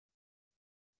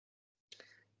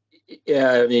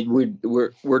 Yeah, I mean,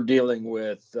 we're dealing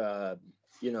with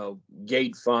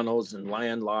gate funnels and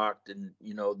landlocked, and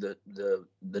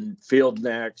the field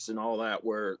necks and all that,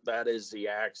 where that is the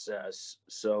access.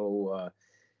 So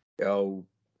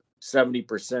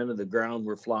 70% of the ground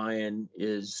we're flying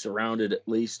is surrounded at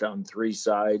least on 3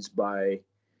 sides by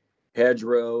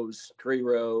hedgerows, tree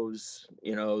rows.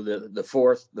 The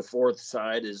fourth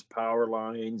side is power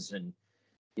lines, and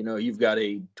you've got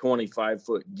a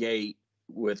 25-foot gate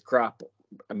with crop,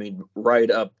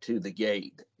 right up to the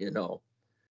gate.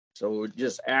 So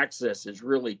just access is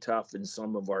really tough in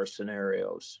some of our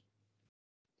scenarios.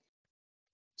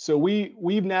 So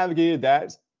we've navigated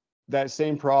that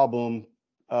same problem,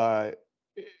 and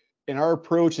our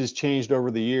approach has changed over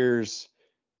the years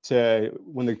to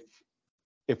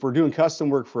if we're doing custom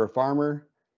work for a farmer,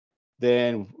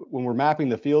 then when we're mapping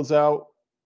the fields out,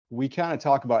 we kind of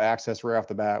talk about access right off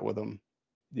the bat with them.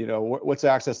 What's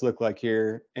access look like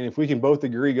here? And if we can both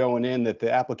agree going in that the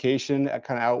application kind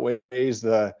of outweighs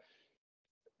the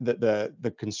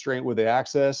constraint with the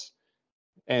access,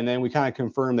 and then we kind of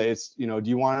confirm that it's, do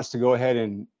you want us to go ahead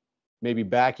and maybe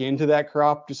back into that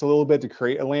crop just a little bit to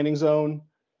create a landing zone?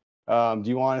 Do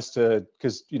you want us to,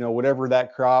 because whatever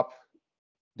that crop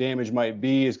damage might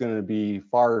be is going to be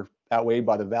far outweighed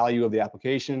by the value of the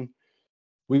application.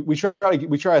 We try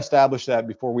to establish that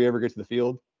before we ever get to the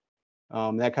field.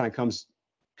 That kind of comes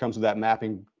with that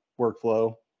mapping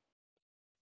workflow.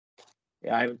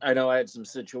 Yeah, I know I had some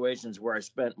situations where I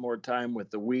spent more time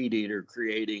with the weed eater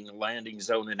creating a landing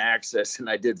zone and access than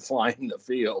I did flying the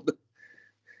field.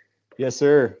 Yes,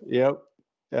 sir. Yep.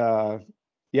 Yeah,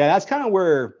 that's kind of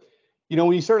where,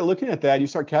 when you start looking at that, you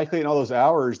start calculating all those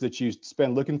hours that you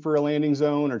spend looking for a landing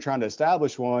zone or trying to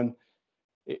establish one.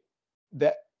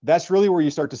 That's really where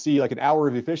you start to see like an hour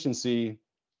of efficiency,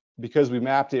 because we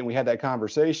mapped it and we had that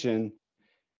conversation,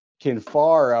 can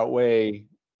far outweigh,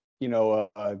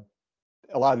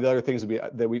 a lot of the other things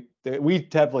that we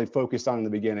definitely focused on in the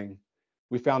beginning.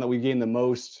 We found that we gained the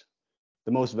most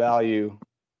value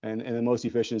and the most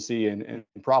efficiency and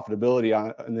profitability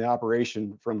in the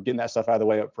operation from getting that stuff out of the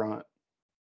way up front.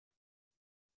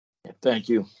 Thank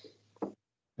you.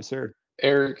 Yes, sir.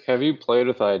 Eric, have you played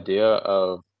with the idea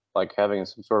of like having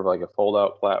some sort of like a fold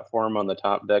out platform on the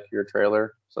top deck of your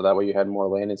trailer, so that way you had more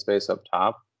landing space up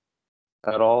top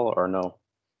at all, or no?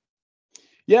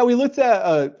 Yeah, we looked at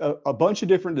a bunch of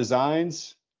different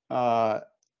designs. Yeah,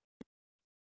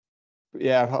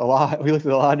 a lot. We looked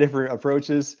at a lot of different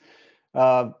approaches. We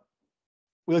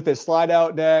looked at slide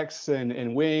out decks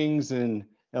and wings and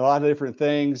a lot of different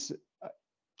things.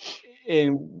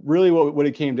 And really what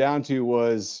it came down to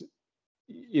was,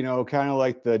 kind of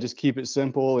like just keep it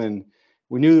simple. And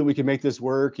we knew that we could make this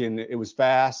work, and it was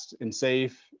fast and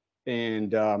safe,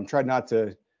 and tried not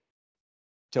to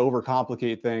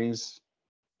overcomplicate things.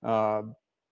 And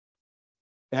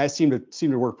that seemed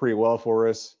to work pretty well for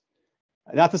us.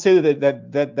 Not to say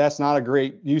that's not a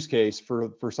great use case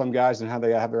for some guys and how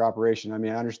they have their operation. I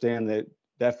understand that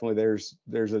definitely there's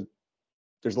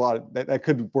a lot of that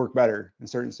could work better in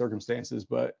certain circumstances,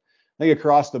 but I think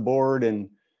across the board and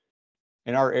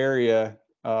in our area,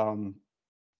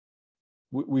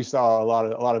 we saw a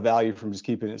lot of value from just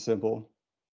keeping it simple.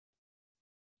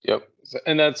 Yep.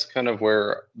 And that's kind of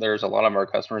where there's a lot of our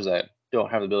customers that don't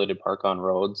have the ability to park on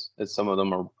roads. Some of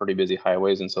them are pretty busy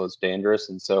highways, and so it's dangerous.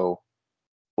 And so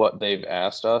what they've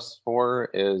asked us for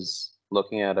is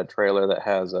looking at a trailer that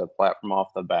has a platform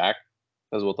off the back,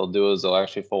 because what they'll do is they'll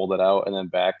actually fold it out and then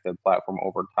back the platform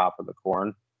over top of the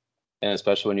corn. And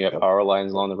especially when you have power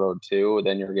lines along the road too,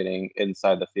 then you're getting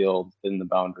inside the field in the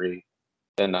boundary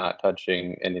and not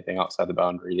touching anything outside the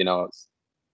boundary. It's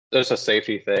just a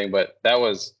safety thing, but that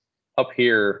was up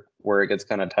here where it gets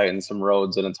kind of tight in some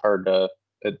roads, and it's hard the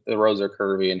roads are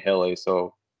curvy and hilly.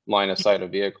 So line of sight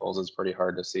of vehicles is pretty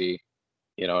hard to see,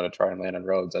 to try and land on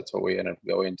roads. That's what we ended up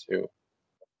going to.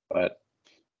 But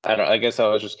I guess I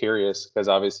was just curious, because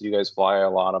obviously you guys fly a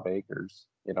lot of acres,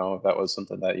 if that was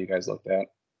something that you guys looked at.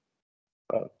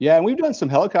 But yeah, and we've done some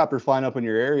helicopter flying up in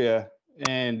your area,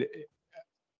 and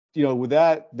with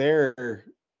that there,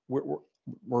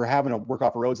 we're having to work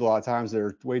off of roads a lot of times.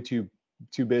 They're way too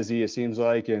busy, it seems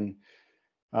like, and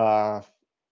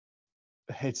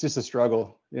it's just a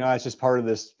struggle. it's just part of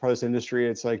this industry.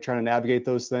 It's like trying to navigate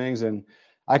those things, and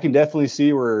I can definitely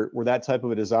see where that type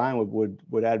of a design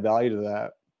would add value to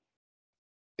that.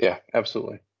 Yeah,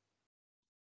 absolutely.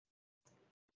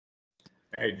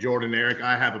 Hey, Jordan, Eric,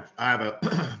 I have a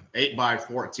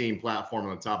 8x14 platform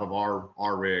on the top of our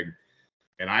rig,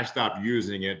 and I stopped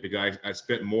using it because I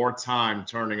spent more time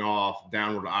turning off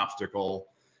downward obstacle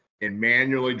and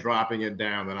manually dropping it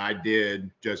down than I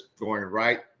did just going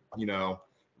right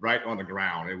on the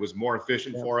ground. It was more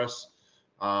efficient for us.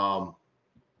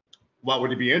 What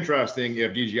would it be interesting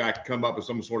if DJI could come up with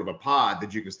some sort of a pod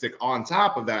that you can stick on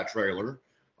top of that trailer,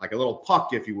 like a little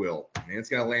puck, if you will, and it's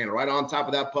going to land right on top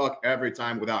of that puck every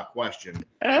time without question.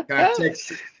 Kind of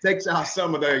takes out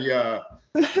some of the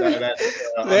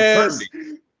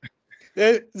uncertainty.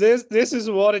 This is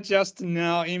what just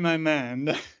now in my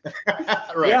mind.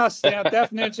 Right. Yes, yeah,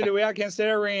 definitely we are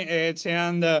considering it,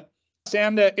 and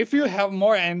if you have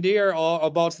more idea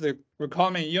about the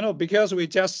requirement, because we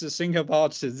just think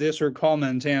about this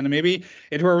requirement, and maybe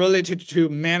it will related to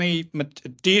many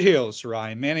details,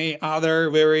 right? Many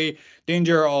other very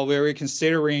danger or very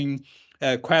considering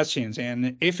questions.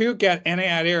 And if you get any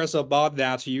ideas about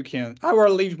that, I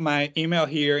will leave my email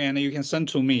here, and you can send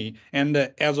to me, and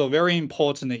as a very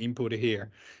important input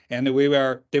here, and we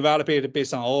will develop it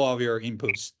based on all of your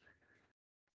inputs.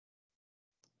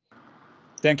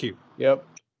 Thank you. Yep.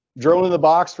 Drone in the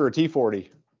box for a T40.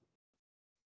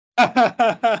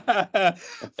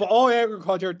 For all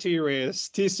agriculture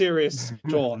T-series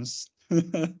drones.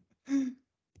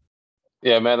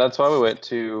 Yeah, man, that's why we went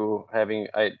to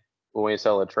when we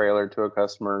sell a trailer to a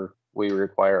customer, we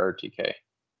require RTK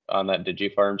on that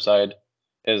DigiFarm side,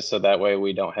 is so that way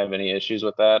we don't have any issues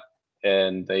with that.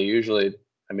 And they usually,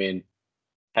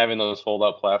 having those fold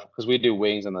up platforms, because we do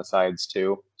wings on the sides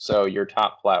too. So your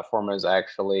top platform is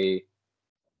actually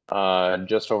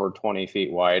just over 20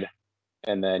 feet wide.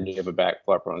 And then you have a back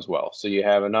platform as well. So you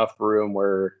have enough room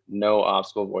where no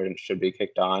obstacle avoidance should be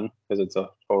kicked on because it's a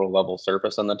total level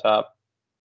surface on the top.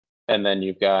 And then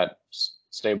you've got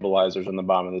stabilizers on the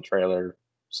bottom of the trailer.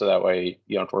 So that way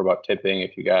you don't have to worry about tipping.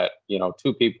 If you got,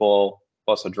 2 people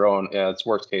plus a drone, it's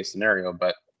worst case scenario,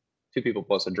 but 2 people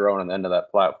plus a drone on the end of that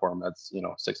platform, that's,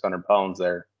 600 pounds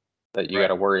there that you got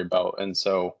to worry about. And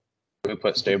so we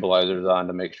put stabilizers on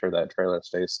to make sure that trailer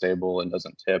stays stable and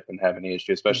doesn't tip and have any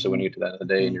issue, especially when you get to the end of the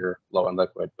day and you're low on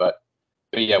liquid. But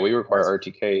yeah, we require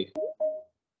RTK.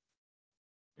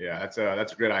 Yeah, that's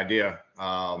a good idea.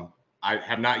 I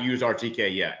have not used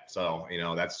RTK yet, so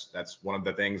that's one of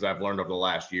the things I've learned over the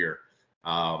last year.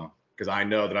 Because I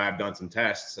know that I've done some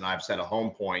tests and I've set a home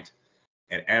point,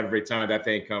 and every time that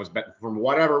thing comes back from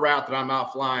whatever route that I'm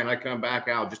out flying, I come back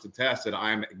out just to test it.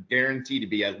 I'm guaranteed to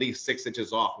be at least 6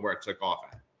 inches off from where it took off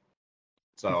at.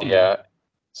 So yeah,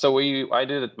 so I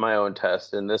did my own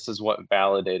test, and this is what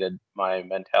validated my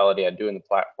mentality on doing the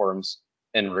platforms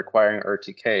and requiring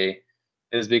RTK,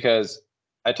 is because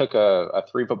I took a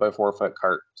 3 foot by 4 foot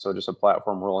cart, so just a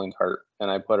platform rolling cart, and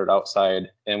I put it outside,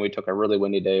 and we took a really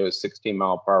windy day. It was 16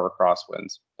 mile per hour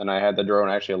crosswinds, and I had the drone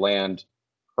actually land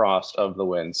crossed of the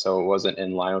wind, so it wasn't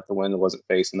in line with the wind, it wasn't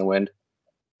facing the wind.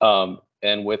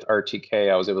 And with RTK,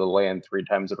 I was able to land 3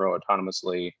 times in a row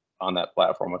autonomously on that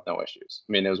platform with no issues.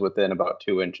 It was within about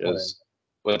 2 inches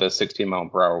with a 16 mile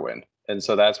per hour wind. And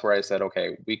so that's where I said,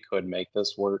 okay, we could make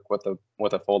this work with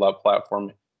a fold out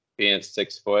platform being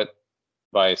 6 foot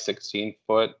by 16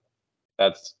 foot.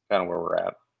 That's kind of where we're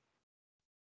at.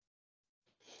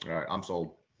 all right, I'm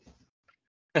sold.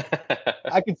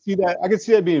 I could see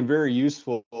that being very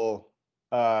useful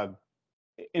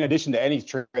in addition to any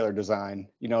trailer design.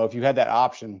 If you had that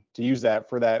option to use that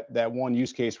for that one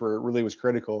use case where it really was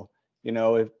critical.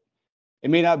 If it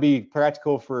may not be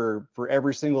practical for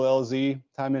every single LZ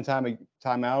time in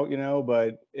time out,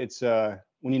 but it's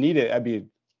when you need it, that'd be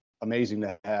amazing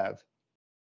to have.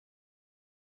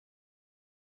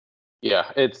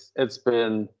 Yeah, it's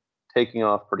been taking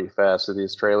off pretty fast with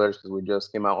these trailers because we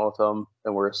just came out with them,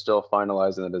 and we're still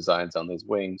finalizing the designs on these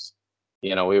wings.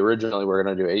 We originally were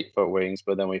going to do 8 foot wings,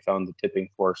 but then we found the tipping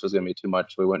force was going to be too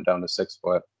much. So we went down to 6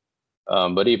 foot.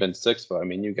 But even 6 foot,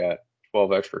 you got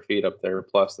 12 extra feet up there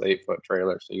plus the 8 foot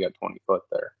trailer, so you got 20 foot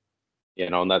there.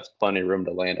 And that's plenty of room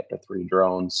to land up to 3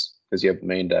 drones because you have the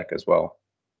main deck as well.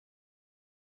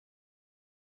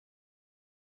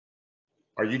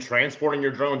 Are you transporting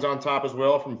your drones on top as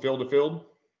well from field to field?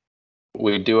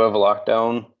 We do have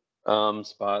lockdown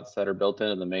spots that are built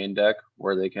into the main deck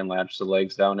where they can latch the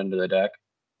legs down into the deck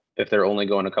if they're only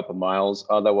going a couple miles.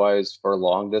 Otherwise, for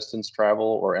long distance travel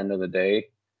or end of the day,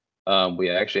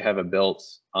 we actually have it built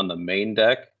on the main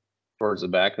deck towards the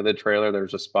back of the trailer.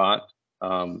 There's a spot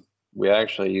we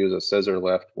actually use a scissor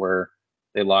lift where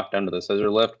they lock down to the scissor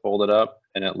lift, fold it up,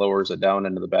 and it lowers it down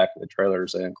into the back of the trailer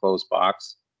as an enclosed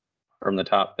box from the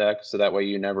top deck. So that way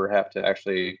you never have to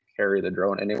actually carry the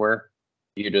drone anywhere.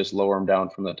 You just lower them down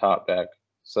from the top deck.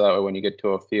 So that way when you get to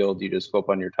a field, you just go up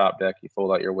on your top deck, you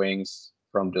fold out your wings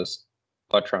from just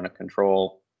electronic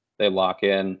control. They lock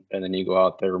in, and then you go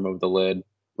out there, remove the lid,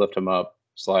 lift them up,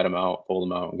 slide them out, fold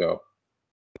them out, and go.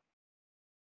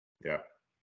 Yeah.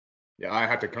 Yeah, I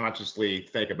have to consciously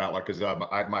think about, like, because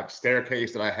my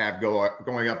staircase that I have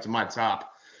going up to my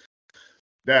top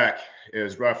deck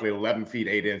is roughly 11 feet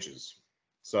 8 inches.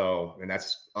 So, and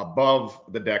that's above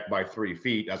the deck by 3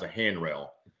 feet as a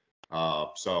handrail. I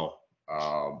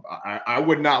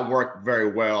would not work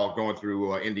very well going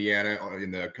through Indiana in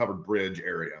the covered bridge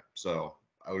area. So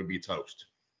I would be toast.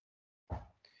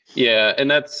 Yeah,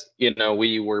 and that's,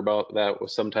 we worry about that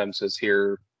with sometimes is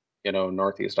here,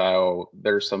 Northeast Iowa,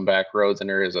 there's some back roads and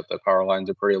areas that the power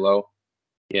lines are pretty low,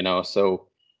 so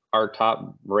our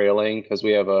top railing, because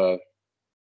we have the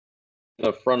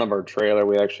front of our trailer,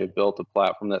 we actually built a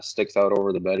platform that sticks out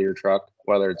over the bed of your truck,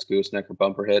 whether it's gooseneck or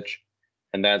bumper hitch,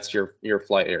 and that's your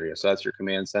flight area. So that's your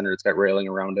command center. It's got railing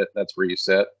around it. That's where you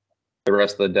sit. The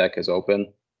rest of the deck is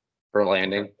open for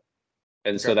landing. Okay.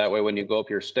 And so that way, when you go up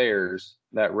your stairs,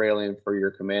 that railing for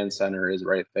your command center is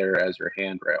right there as your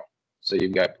handrail. So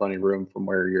you've got plenty of room from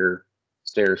where your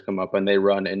stairs come up and they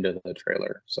run into the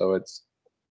trailer. So it's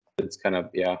kind of,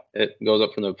 it goes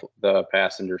up from the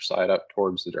passenger side up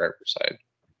towards the driver's side.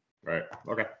 Right.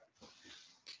 Okay.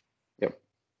 Yep.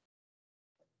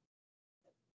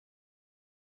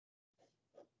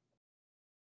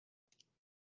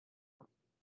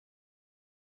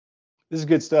 This is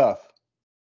good stuff.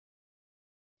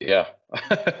 Yeah.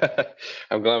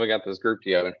 I'm glad we got this group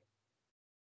together.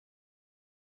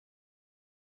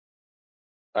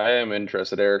 I am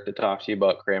interested, Eric, to talk to you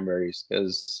about cranberries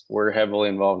because we're heavily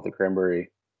involved with the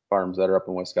cranberry farms that are up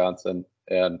in Wisconsin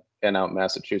and out in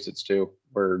Massachusetts too.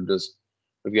 We've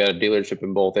got a dealership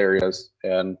in both areas,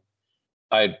 and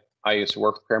I used to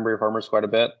work with cranberry farmers quite a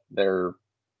bit. They're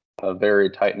a very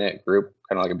tight-knit group,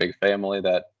 kind of like a big family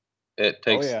that it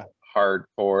takes hard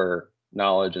for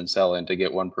knowledge and selling to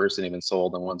get one person even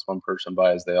sold, and once one person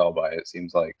buys, they all buy, it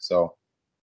seems like. So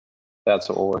that's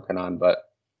what we're working on. But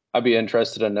I'd be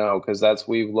interested to know, because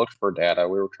we've looked for data.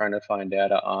 We were trying to find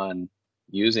data on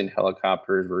using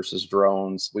helicopters versus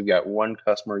drones. We've got one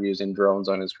customer using drones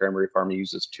on his cranberry farm. He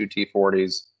uses 2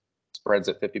 T40s, spreads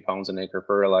at 50 pounds an acre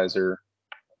fertilizer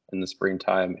in the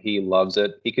springtime. He loves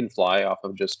it. He can fly off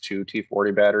of just 2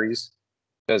 T40 batteries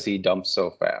because he dumps so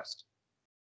fast.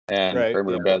 And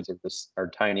cranberry beds are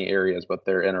tiny areas, but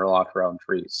they're interlocked around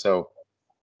trees. So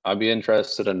I'd be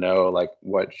interested to know, like,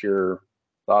 what your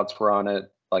thoughts were on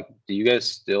it. Like, do you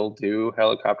guys still do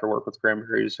helicopter work with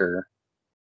cranberries, or?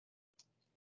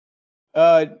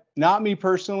 Not me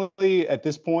personally at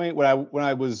this point. When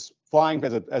I was flying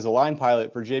as a line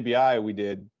pilot for JBI, we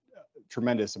did a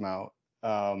tremendous amount.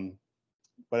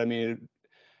 But I mean,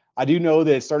 I do know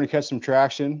that it's starting to catch some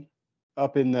traction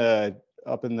up in the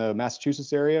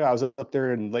Massachusetts area. I was up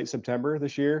there in late September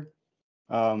this year.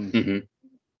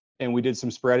 And we did some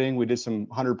spreading. We did some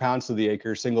 100 pounds to the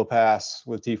acre single pass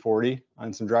with T40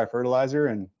 on some dry fertilizer,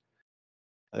 and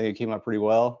I think it came out pretty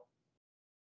well.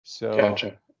 So,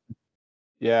 gotcha.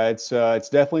 Yeah, it's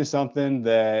definitely something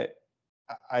that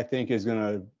I think is going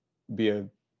to be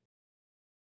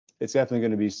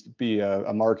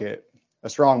a market, a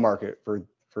strong market for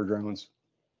drones.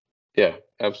 Yeah,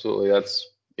 absolutely.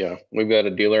 We've got a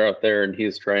dealer out there, and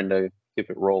he's trying to keep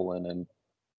it rolling and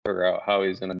figure out how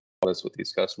he's going to do this with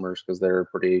these customers because they're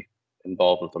pretty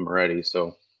involved with them already.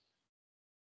 So,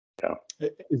 yeah.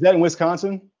 Is that in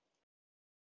Wisconsin?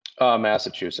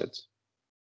 Massachusetts.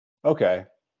 Okay.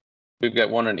 We've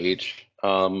got one in each.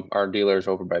 Our dealer's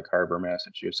over by Carver,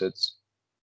 Massachusetts.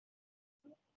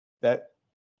 That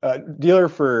dealer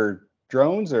for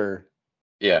drones, or?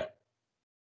 Yeah.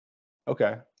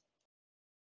 Okay.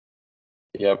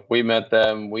 Yep, we met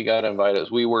them. We got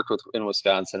invited. We worked in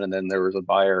Wisconsin, and then there was a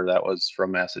buyer that was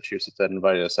from Massachusetts that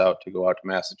invited us out to go out to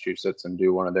Massachusetts and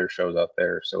do one of their shows out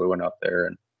there. So we went out there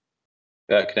and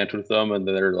got connected with them, and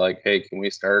they're like, "Hey, can we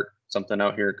start something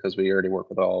out here? Because we already work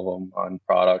with all of them on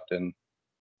product." And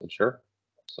I said, "Sure."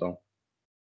 So,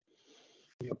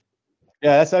 yep.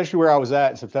 Yeah, that's actually where I was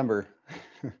at in September.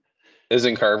 Is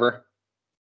in Carver.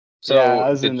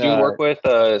 So, did you work with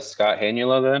Scott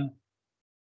Hanula then?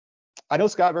 I know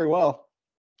Scott very well.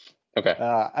 Okay.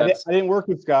 I didn't work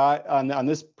with Scott on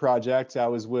this project. I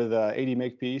was with 80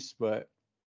 Makepeace, but.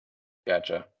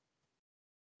 Gotcha.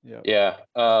 Yeah.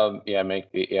 Yeah.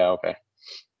 Makepeace. Yeah. Okay.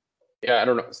 Yeah, I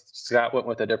don't know. Scott went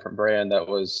with a different brand that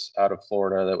was out of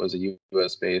Florida. That was a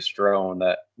US based drone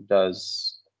that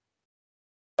does,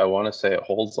 I want to say it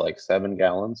holds like 7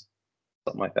 gallons,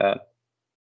 something like that.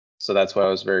 So that's why I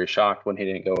was very shocked when he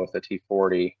didn't go with the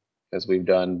T40, because we've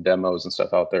done demos and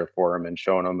stuff out there for him and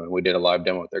shown him, and we did a live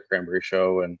demo at their Cranberry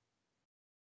show, and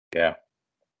yeah.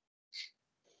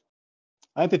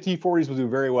 I think the T40s will do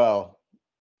very well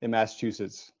in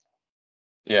Massachusetts.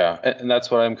 Yeah, and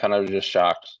that's what I'm kind of just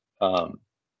shocked,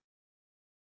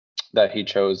 that he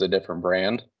chose a different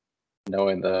brand,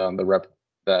 knowing the rep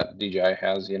that DJI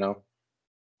has, you know.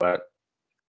 But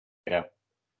yeah,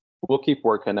 we'll keep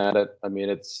working at it. I mean,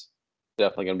 it's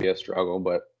definitely going to be a struggle,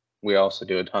 but we also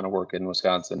do a ton of work in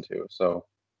Wisconsin too. So,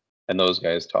 and those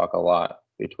guys talk a lot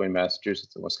between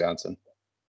Massachusetts and Wisconsin.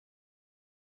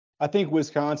 I think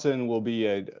Wisconsin will be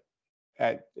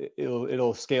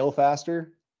it'll scale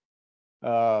faster.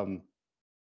 But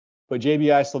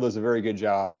JBI still does a very good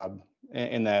job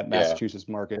in that Massachusetts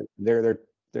market. They're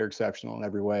exceptional in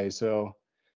every way. So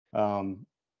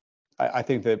I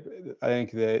think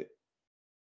that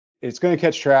it's going to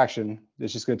catch traction.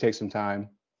 It's just going to take some time.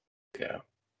 Yeah.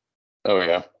 Oh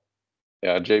yeah.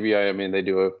 Yeah, JBI, I mean, they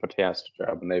do a fantastic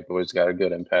job, and they've always got a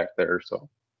good impact there. So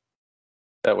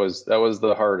that was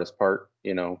the hardest part.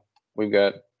 You know, we've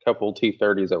got a couple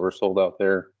T30s that were sold out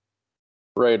there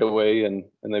right away, and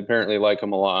they apparently like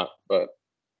them a lot, but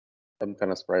I'm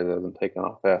kind of surprised it hasn't taken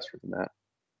off faster than that.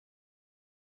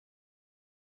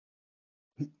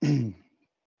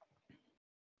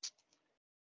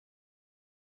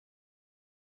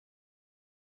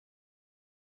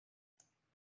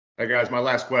 Hey guys, my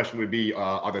last question would be,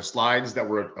 are the slides that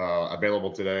were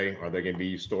available today, are they going to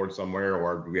be stored somewhere,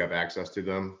 or do we have access to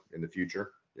them in the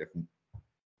future, if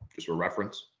just for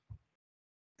reference?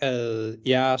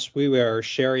 Yes, we will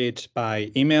share it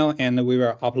by email, and we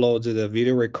will upload the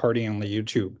video recording on the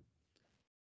YouTube.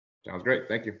 Sounds great.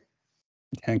 Thank you.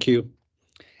 Thank you.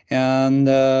 And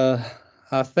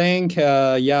I think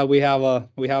yeah, we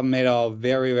have made a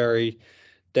very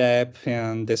depth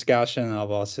and discussion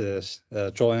about this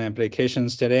drone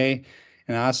applications today.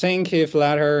 And I think if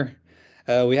later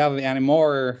we have any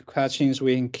more questions,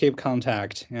 we can keep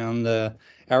contact. And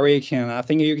Eric, and I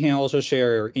think you can also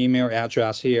share your email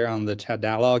address here on the chat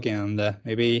dialog. And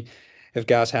maybe if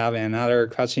guys have another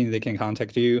question, they can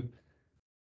contact you.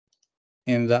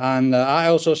 And I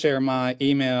also share my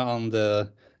email on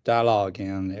the dialogue,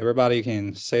 and everybody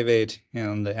can save it.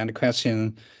 And any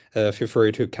question, feel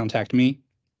free to contact me.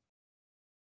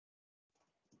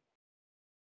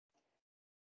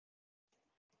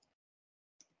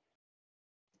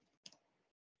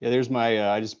 Yeah, there's my.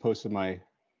 I just posted my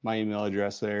email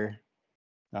address there.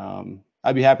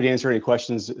 I'd be happy to answer any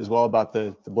questions as well about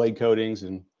the blade coatings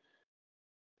and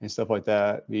stuff like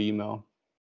that via email.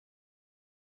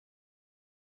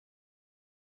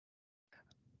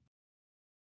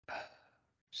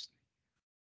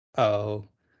 Oh,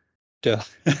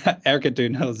 Erica, do you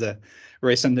know the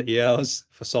recent yields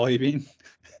for soybean?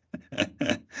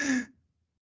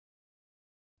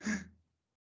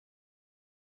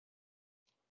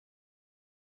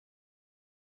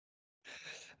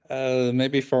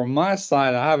 Maybe from my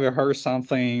side, I haven't heard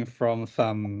something from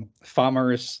some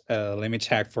farmers. Let me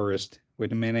check first.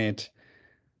 Wait a minute.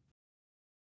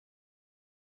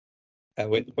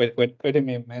 Wait a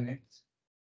minute.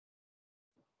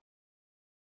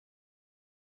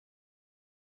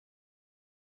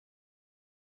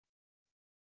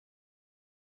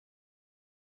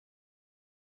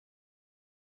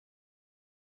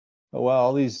 Oh wow,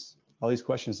 all these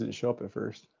questions didn't show up at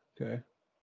first. Okay.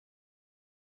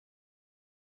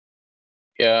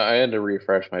 Yeah, I had to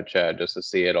refresh my chat just to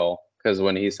see it all, because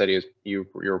when he said you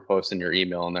were posting your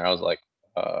email in there, I was like,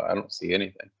 I don't see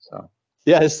anything. So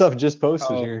yeah, this stuff just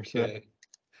posted here. So. Okay.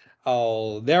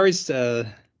 Oh, there is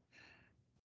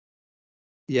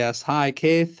yes. Hi,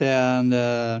 Keith, and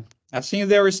I think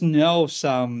there is no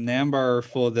some number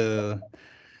for the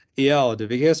yield,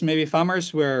 because maybe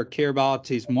farmers will care about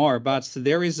it more. But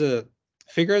there is a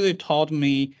figure they told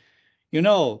me, you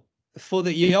know, for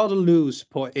the yield loss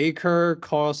per acre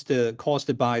caused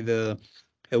by the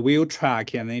wheel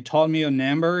track, and they told me a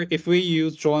number. If we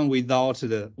use drone without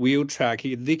the wheel track,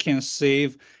 they can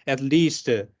save at least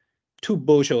 2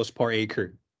 bushels per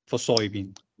acre for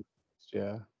soybean.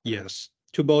 Yeah. Yes,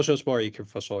 2 bushels per acre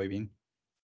for soybean.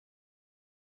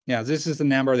 Yeah, this is the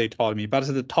number they told me, but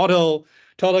the total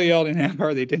yield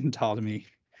number they didn't tell me.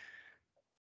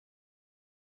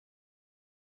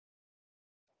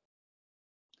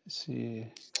 Let's see.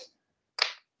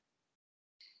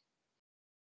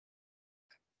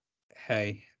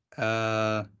 Hey,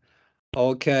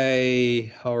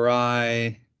 Okay. All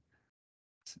right.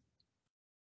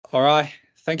 All right.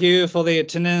 Thank you for the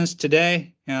attendance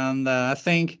today. And I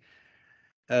think,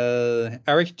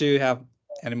 Eric, do you have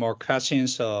any more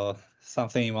questions or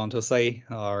something you want to say?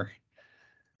 Or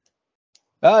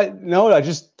No, I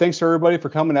just thanks to everybody for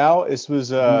coming out. This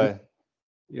was, Mhm.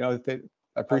 I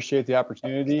appreciate the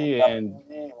opportunity, and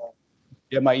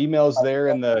yeah, my email's there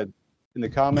in the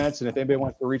comments. And if anybody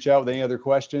wants to reach out with any other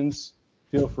questions,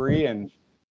 feel free, and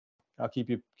I'll keep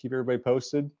everybody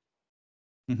posted.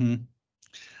 Mhm.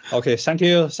 Okay, thank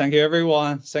you,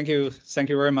 everyone. Thank you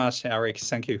very much, Eric.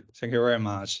 Thank you very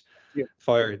much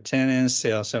for your attendance.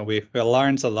 Yes, and we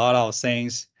learned a lot of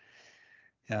things.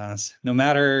 Yes, no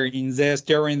matter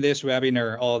during this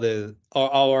webinar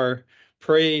or our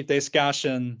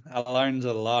pre-discussion, I learned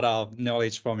a lot of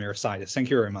knowledge from your side. Thank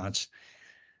you very much.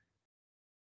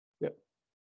 Yep.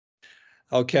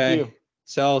 Okay, Thank you.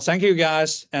 so thank you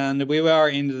guys, and we will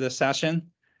end the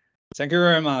session. Thank you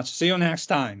very much. See you next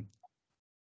time.